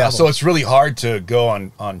 yeah. So it's really hard to go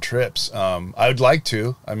on trips. I would like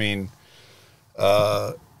to. I mean,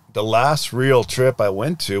 the last real trip I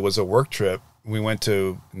went to was a work trip. We went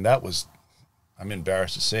to, and that was, I'm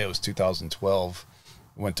embarrassed to say, it was 2012.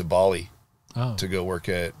 We went to Bali to go work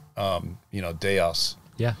at, Deos.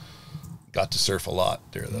 Yeah. Got to surf a lot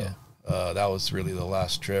there, though. Yeah. That was really the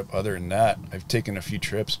last trip. Other than that, I've taken a few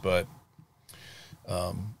trips, but,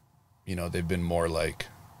 they've been more like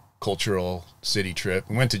cultural city trip.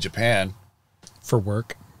 We went to Japan. For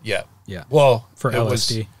work? Yeah. Yeah. Well, for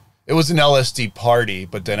LSD. It was an LSD party,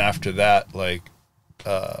 but then after that, like,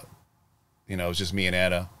 it was just me and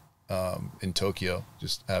Anna in Tokyo,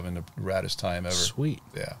 just having the raddest time ever. Sweet.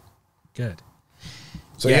 Yeah. Good.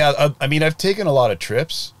 So, I mean, I've taken a lot of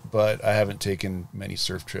trips, but I haven't taken many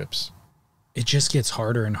surf trips. It just gets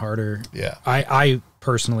harder and harder. Yeah. I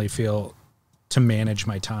personally feel to manage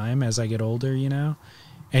my time as I get older,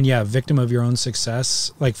 And victim of your own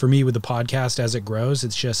success. Like for me with the podcast, as it grows,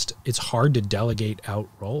 it's hard to delegate out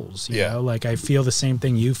roles. You know? Like I feel the same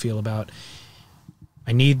thing you feel about,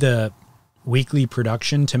 I need the weekly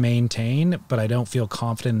production to maintain, but I don't feel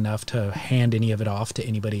confident enough to hand any of it off to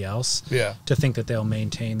anybody else. Yeah. To think that they'll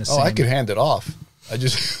maintain the same. Oh, I could hand it off.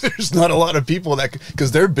 There's not a lot of people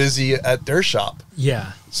because they're busy at their shop.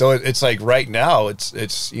 Yeah. So it's like right now it's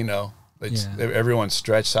everyone's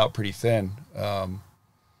stretched out pretty thin.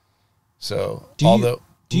 So do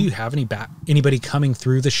you have anybody coming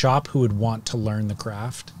through the shop who would want to learn the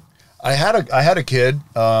craft? I had a kid,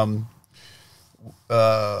 but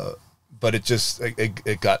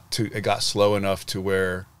it got slow enough to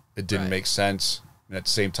where it didn't make sense, and at the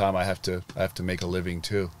same time I have to make a living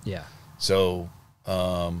too. Yeah. So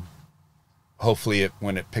hopefully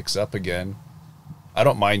when it picks up again, I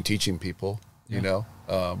don't mind teaching people. You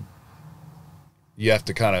have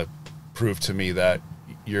to kind of prove to me that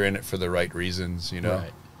you're in it for the right reasons,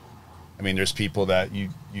 Right. I mean, there's people that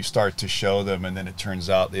you start to show them, and then it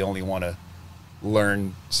turns out they only want to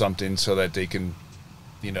learn something so that they can,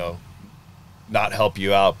 not help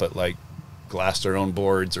you out, but like glass their own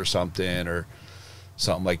boards or something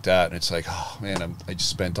like that. And it's like, oh man, I just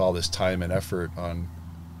spent all this time and effort on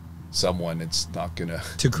someone. It's not gonna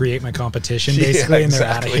to create my competition basically, and they're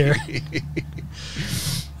out of here.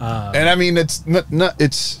 And I mean, it's not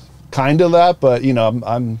it's kind of that, but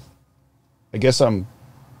I guess I'm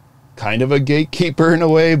kind of a gatekeeper in a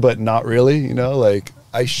way, but not really, like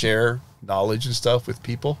I share knowledge and stuff with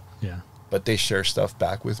people. Yeah. But they share stuff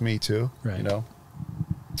back with me too. Right.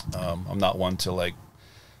 I'm not one to like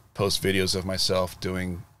post videos of myself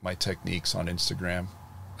doing my techniques on Instagram.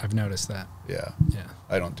 I've noticed that. Yeah. Yeah.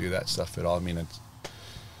 I don't do that stuff at all. I mean,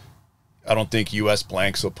 I don't think US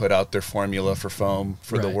Blanks will put out their formula for foam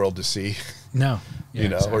for the world to see. No. Yeah,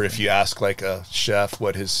 exactly. Or if you ask like a chef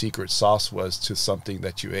what his secret sauce was to something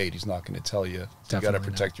that you ate, he's not going to tell you. Definitely you got to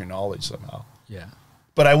protect your knowledge somehow. Yeah.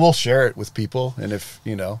 But I will share it with people, and if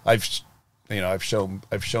I've shown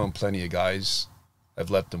plenty of guys, I've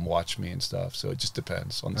let them watch me and stuff. So it just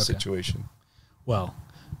depends on the situation. Well,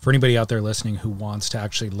 for anybody out there listening who wants to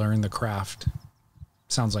actually learn the craft,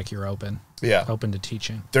 sounds like you're open. Yeah. Open to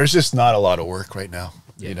teaching. There's just not a lot of work right now.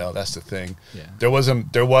 Yeah. You know, that's the thing. Yeah.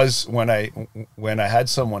 There was when I had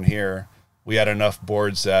someone here, we had enough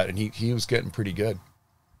boards that, and he was getting pretty good.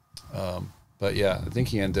 But yeah, I think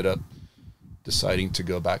he ended up deciding to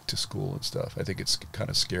go back to school and stuff. I think it's kind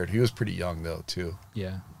of scared. He was pretty young though too.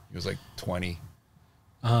 Yeah. He was like 20.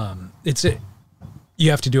 You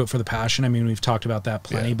have to do it for the passion. I mean, we've talked about that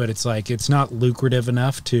plenty, but it's like, it's not lucrative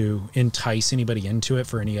enough to entice anybody into it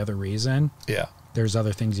for any other reason. Yeah. There's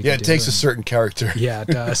other things you can do. Yeah, it takes a certain character. Yeah, it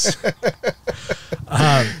does.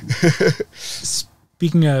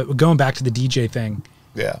 Speaking of, going back to the DJ thing.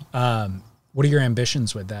 Yeah. What are your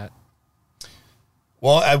ambitions with that?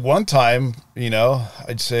 Well, at one time, you know,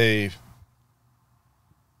 I'd say,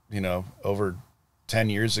 you know, over 10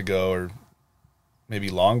 years ago or maybe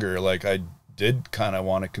longer, like I did kind of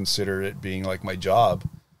want to consider it being like my job.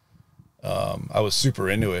 I was super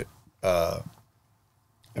into it.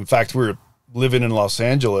 In fact, we were living in Los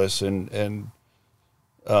Angeles and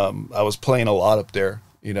I was playing a lot up there,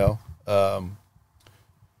 you know.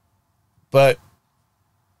 But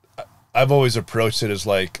I've always approached it as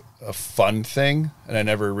like a fun thing, and I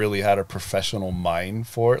never really had a professional mind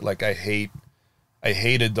for it. Like I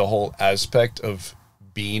hated the whole aspect of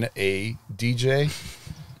being a DJ,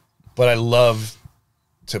 but I love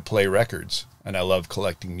to play records and I love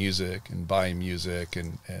collecting music and buying music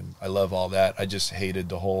and I love all that. I just hated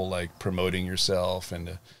the whole like promoting yourself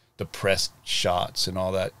and the press shots and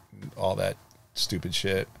all that stupid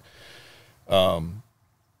shit. So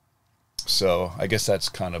I guess that's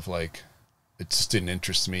kind of like, it just didn't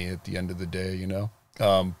interest me at the end of the day, you know?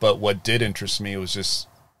 But what did interest me was just,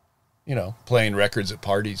 you know, playing records at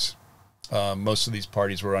parties. Most of these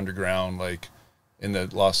parties were underground, like in the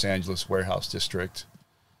Los Angeles warehouse district.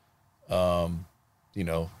 You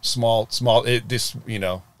know, small, you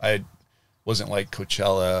know, I wasn't like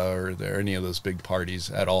Coachella or any of those big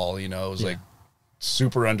parties at all. You know, it was like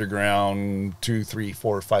super underground, 200, 300,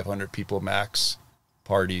 400, 500 people max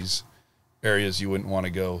parties, areas you wouldn't want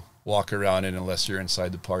to go walk around in unless you're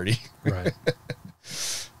inside the party. Right.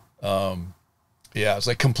 Yeah, it was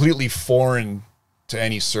like completely foreign to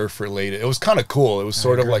any surf related. It was kind of cool. It was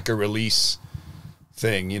sort of like a release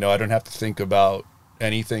thing. You know, I don't have to think about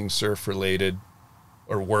anything surf related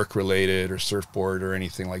or work related or surfboard or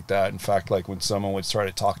anything like that. In fact, like when someone would try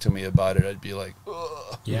to talk to me about it, I'd be like,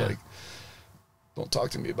 ugh. Yeah. Like, don't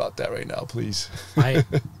talk to me about that right now, please.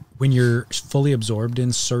 When you're fully absorbed in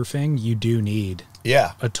surfing, you do need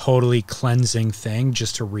a totally cleansing thing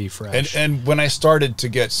just to refresh. And when I started to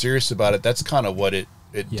get serious about it, that's kind of what it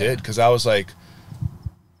did. Because I was like,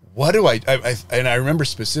 what do I and I remember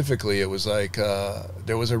specifically, it was like,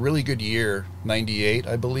 there was a really good year, 98,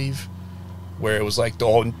 I believe, where it was like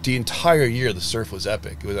the entire year, the surf was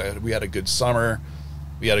epic. We had a good summer.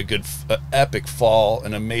 We had a good, epic fall,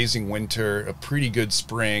 an amazing winter, a pretty good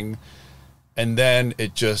spring. And then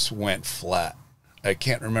it just went flat. I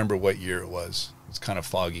can't remember what year it was. It's kind of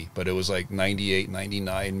foggy, but it was like 98,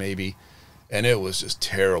 99 maybe. And it was just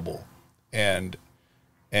terrible. And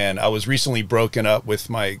I was recently broken up with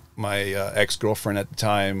my ex-girlfriend at the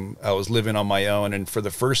time. I was living on my own. And for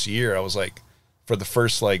the first year, I was like, for the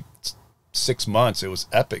first like 6 months, it was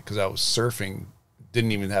epic because I was surfing.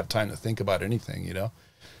 Didn't even have time to think about anything, you know?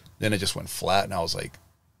 Then it just went flat. And I was like,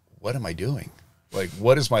 what am I doing? Like,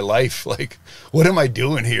 what is my life? Like, what am I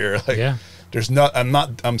doing here? Like,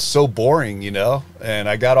 I'm so boring, you know? And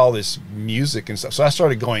I got all this music and stuff. So I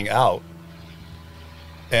started going out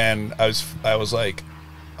and I was like,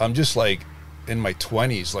 I'm just like in my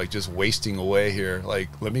 20s, like just wasting away here. Like,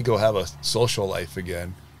 let me go have a social life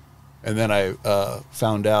again. And then I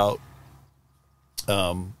found out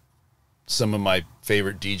some of my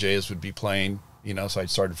favorite DJs would be playing, you know, so I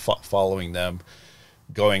started following them,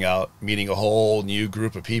 going out, meeting a whole new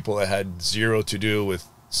group of people that had zero to do with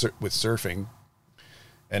surfing.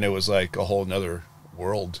 And it was like a whole nother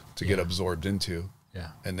world to get absorbed into.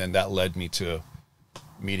 Yeah. And then that led me to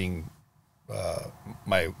meeting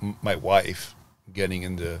my wife, getting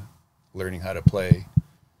into learning how to play,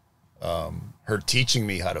 her teaching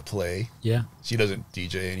me how to play. Yeah. She doesn't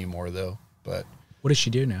DJ anymore though, but what does she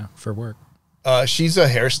do now for work? She's a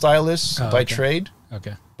hairstylist by trade.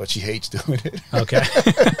 Okay. But she hates doing it. Okay.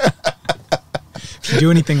 If you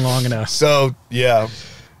do anything long enough. So yeah.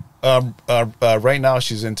 Right now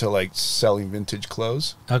she's into like selling vintage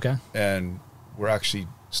clothes. Okay. And we're actually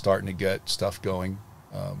starting to get stuff going.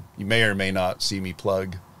 You may or may not see me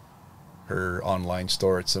plug her online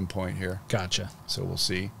store at some point here. Gotcha. So we'll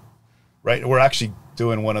see. Right. We're actually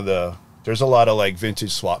doing one of the there's a lot of like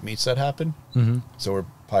vintage swap meets that happen. Mm-hmm. So we're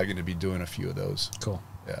probably going to be doing a few of those. Cool.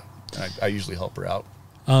 Yeah. And I usually help her out.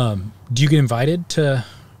 Do you get invited to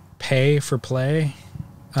pay for play?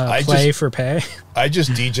 Play for pay? I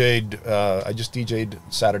just DJ'd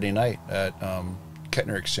Saturday night at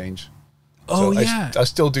Kettner Exchange. Oh, so yeah. I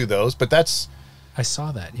still do those, but I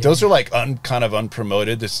saw that. Yeah. Those are like kind of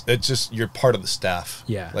unpromoted. It's just, you're part of the staff.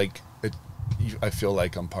 Yeah. Like I feel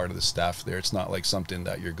like I'm part of the staff there. It's not like something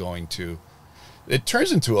that you're going to, it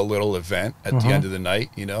turns into a little event at the end of the night,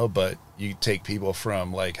 you know, but you take people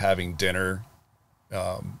from like having dinner,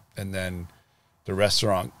 and then the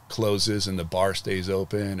restaurant closes and the bar stays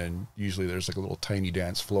open, and usually there's like a little tiny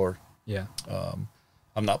dance floor. Yeah.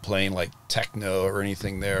 I'm not playing like techno or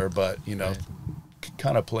anything there, but you know,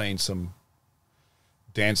 kind of playing some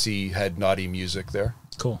dancey head naughty music there.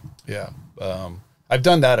 Cool. Yeah. I've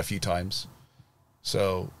done that a few times.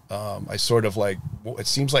 So I sort of like, it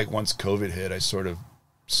seems like once COVID hit, I sort of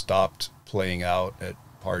stopped playing out at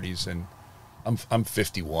parties, and I'm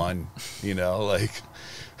 51, you know, like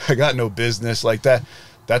I got no business like that.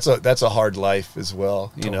 That's a hard life as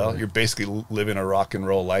well. You know, you're basically living a rock and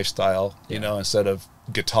roll lifestyle, you know, instead of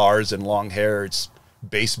guitars and long hair, it's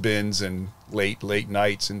bass bins and late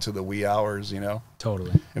nights into the wee hours, you know?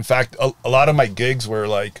 Totally. In fact, a lot of my gigs were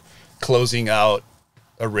like closing out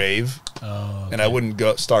a rave, and I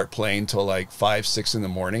wouldn't start playing till like 5, 6 in the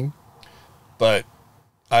morning, but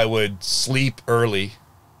I would sleep early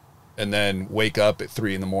and then wake up at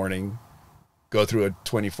 3 in the morning, go through a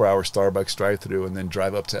 24-hour Starbucks drive-through, and then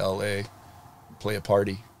drive up to LA, play a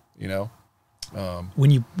party, you know?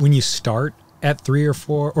 When you start at 3 or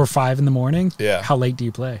 4 or 5 in the morning, how late do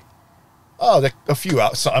you play? Oh, a few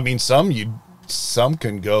hours. So, I mean, some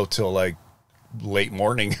can go till like late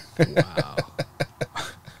morning. Wow.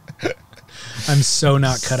 I'm so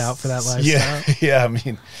not cut out for that lifestyle. Yeah. I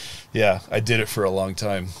mean, yeah, I did it for a long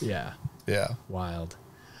time. Yeah. Yeah. Wild.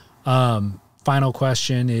 Final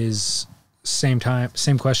question is same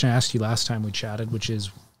question I asked you last time we chatted, which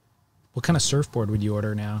is, what kind of surfboard would you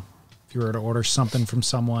order now? If you were to order something from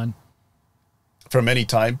someone. From any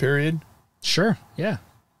time period? Sure. Yeah.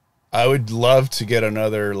 I would love to get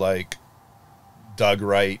another like Doug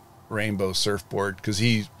Wright rainbow surfboard, because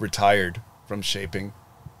he retired from shaping.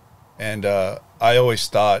 And I always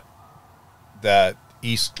thought that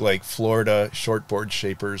like Florida shortboard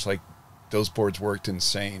shapers, like those boards worked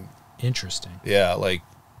insane. Interesting. Yeah, like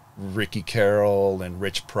Ricky Carroll and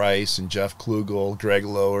Rich Price and Jeff Klugel, Greg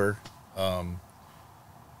Lower,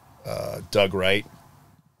 Doug Wright,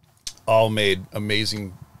 all made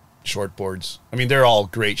amazing shortboards. I mean, they're all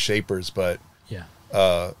great shapers, but yeah,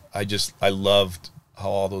 I loved how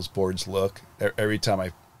all those boards look. Every time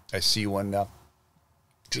I see one now,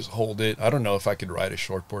 just hold it. I don't know if I could ride a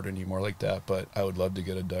shortboard anymore like that, but I would love to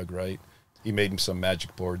get a Doug Wright. He made him some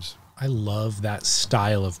magic boards. I love that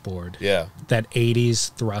style of board. Yeah. That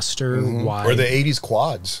 80s thruster wide. Or the 80s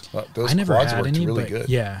quads. Those I never quads had worked any, really but good.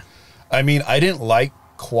 yeah. I mean, I didn't like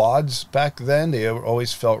quads back then. They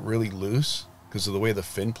always felt really loose because of the way the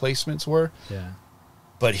fin placements were. Yeah.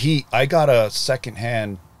 But I got a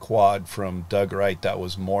secondhand quad from Doug Wright that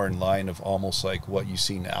was more in line of almost like what you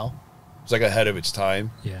see now. It was like ahead of its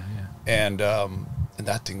time. Yeah, yeah. And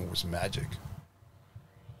that thing was magic.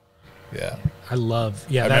 Yeah. I love,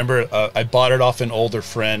 I remember I bought it off an older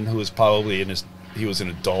friend who was probably he was an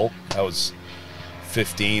adult. I was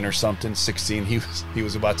 15 or something, 16. He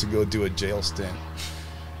was about to go do a jail stint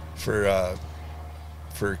for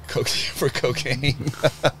cocaine.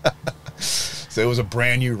 So it was a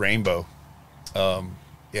brand new rainbow.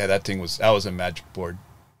 Yeah, that was a magic board.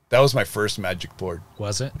 That was my first magic board.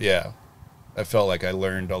 Was it? Yeah. I felt like I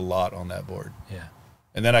learned a lot on that board. Yeah.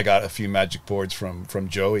 And then I got a few magic boards from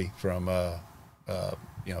Joey from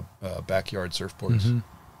Backyard Surfboards.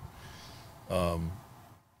 Mm-hmm.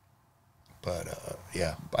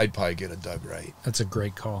 Yeah, I'd probably get a Doug Wright. That's a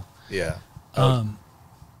great call. Yeah.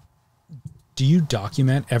 Do you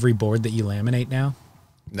document every board that you laminate now?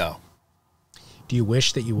 No. Do you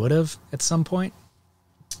wish that you would have at some point?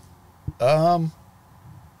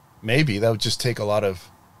 Maybe that would just take a lot of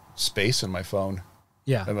space in my phone.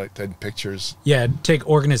 Yeah. And like pictures. Yeah, take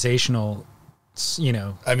organizational,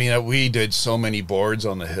 I mean, we did so many boards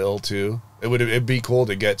on the hill too. It'd be cool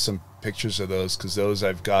to get some pictures of those, because those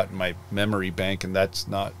I've got in my memory bank, and that's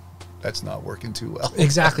not working too well.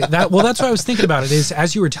 Exactly. That's what I was thinking about it, is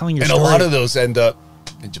as you were telling your story. And a lot of those end up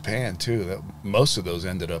in Japan too. Most of those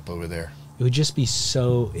ended up over there. It would just be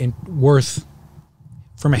so worth,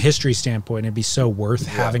 from a history standpoint, it'd be so worth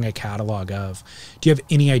having a catalog of. Do you have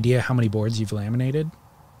any idea how many boards you've laminated?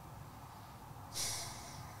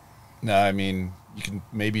 No, I mean, you can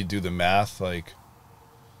maybe do the math. Like,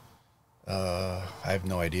 I have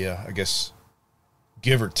no idea. I guess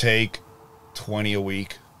give or take 20 a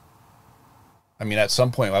week. I mean, at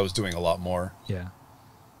some point I was doing a lot more. Yeah.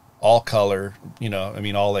 All color, you know, I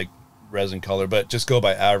mean, all like resin color, but just go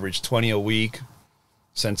by average 20 a week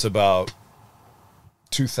since about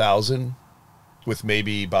 2000, with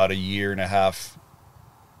maybe about a year and a half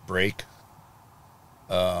break.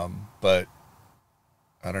 But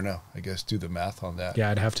I don't know. I guess do the math on that. Yeah,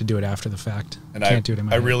 I'd have to do it after the fact. And Can't do it in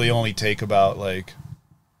my I head. really only take about like,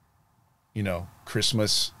 you know,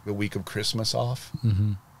 Christmas, the week of Christmas off.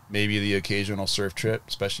 Mm-hmm. Maybe the occasional surf trip,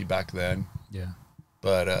 especially back then. Yeah.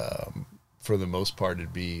 But for the most part,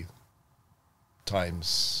 it'd be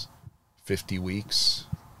times 50 weeks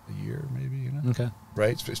a year, maybe, you know? Okay.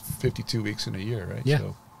 Right? It's 52 weeks in a year, right? Yeah.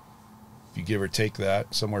 So if you give or take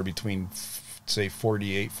that, somewhere between, say,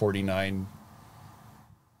 48, 49,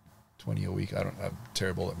 20 a week. I'm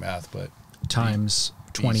terrible at math, but. Times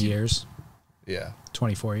 20 easy. years. Yeah.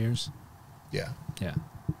 24 years. Yeah. Yeah.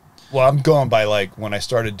 Well, I'm going by like when I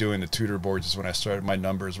started doing the Tutor boards is when I started. My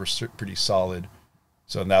numbers were pretty solid.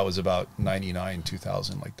 So that was about 99,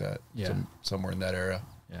 2000, like that. Yeah. Somewhere in that era.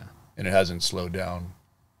 Yeah. And it hasn't slowed down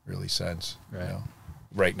really since. Right. You know?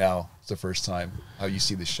 Right now, it's the first time how you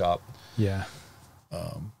see the shop. Yeah.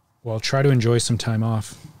 Well, try to enjoy some time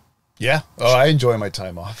off. Yeah. Oh, I enjoy my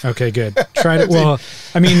time off. Okay, good. Try to, well,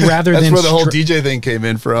 I mean, rather That's than. where the whole DJ thing came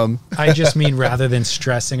in from. I just mean rather than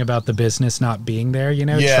stressing about the business not being there, you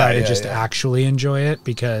know, Yeah, try to yeah, just yeah. actually enjoy it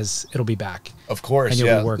because it'll be back. Of course, And you'll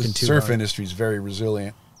yeah. be working The too surf hard. industry is very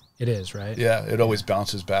resilient. It is, right? Yeah, it always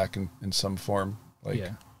bounces back in some form. Like,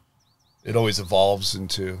 Yeah. it always evolves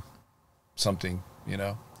into something, you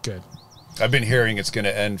know? Good. I've been hearing it's going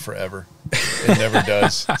to end forever. It never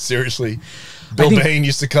does. Seriously. Bill think- Bain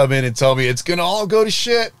used to come in and tell me it's going to all go to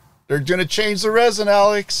shit. They're going to change the resin,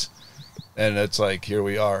 Alex. And it's like, here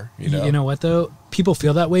we are, you know? You know what, though? People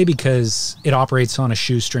feel that way because it operates on a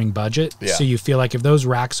shoestring budget. Yeah. So you feel like if those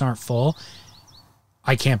racks aren't full,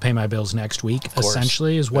 I can't pay my bills next week, course.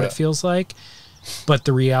 essentially, is what Yeah. it feels like. But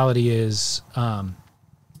the reality is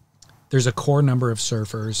there's a core number of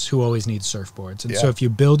surfers who always need surfboards. And so Yeah. if you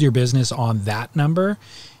build your business on that number,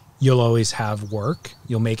 you'll always have work.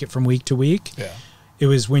 You'll make it from week to week. Yeah. It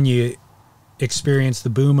was when you experience the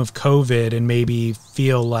boom of COVID and maybe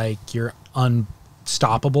feel like you're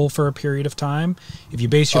unstoppable for a period of time. If you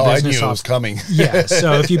base your I business knew it off was coming. yeah,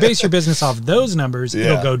 so if you base your business off those numbers, Yeah.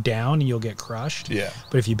 it'll go down and you'll get crushed. Yeah.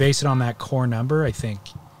 But if you base it on that core number, I think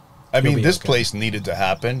I You'll mean, be this okay. place needed to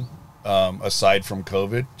happen, aside from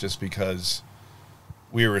COVID, just because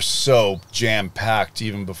we were so jam-packed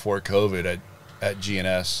even before COVID at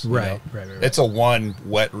GNS. you Right, know? right. It's a one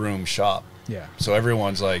wet room shop. yeah, So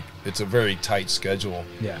everyone's like, it's a very tight schedule.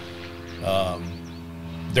 yeah,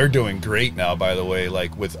 They're doing great now, by the way,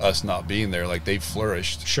 like with us not being there, like they've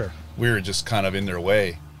flourished. sure. We were just kind of in their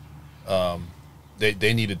way.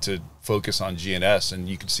 They needed to focus on GNS, and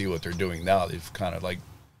you can see what they're doing now. They've kind of like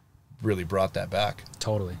really brought that back.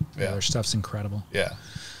 Totally. Yeah, Yeah. their stuff's incredible. Yeah.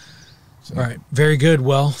 So, All right, very good.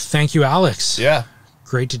 Well, thank you, Alex. Yeah.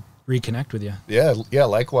 Great to reconnect with you. Yeah. Yeah.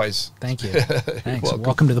 Likewise. Thank you. Thanks. welcome.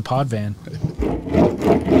 Welcome to the pod van.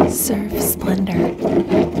 Surf Splendor.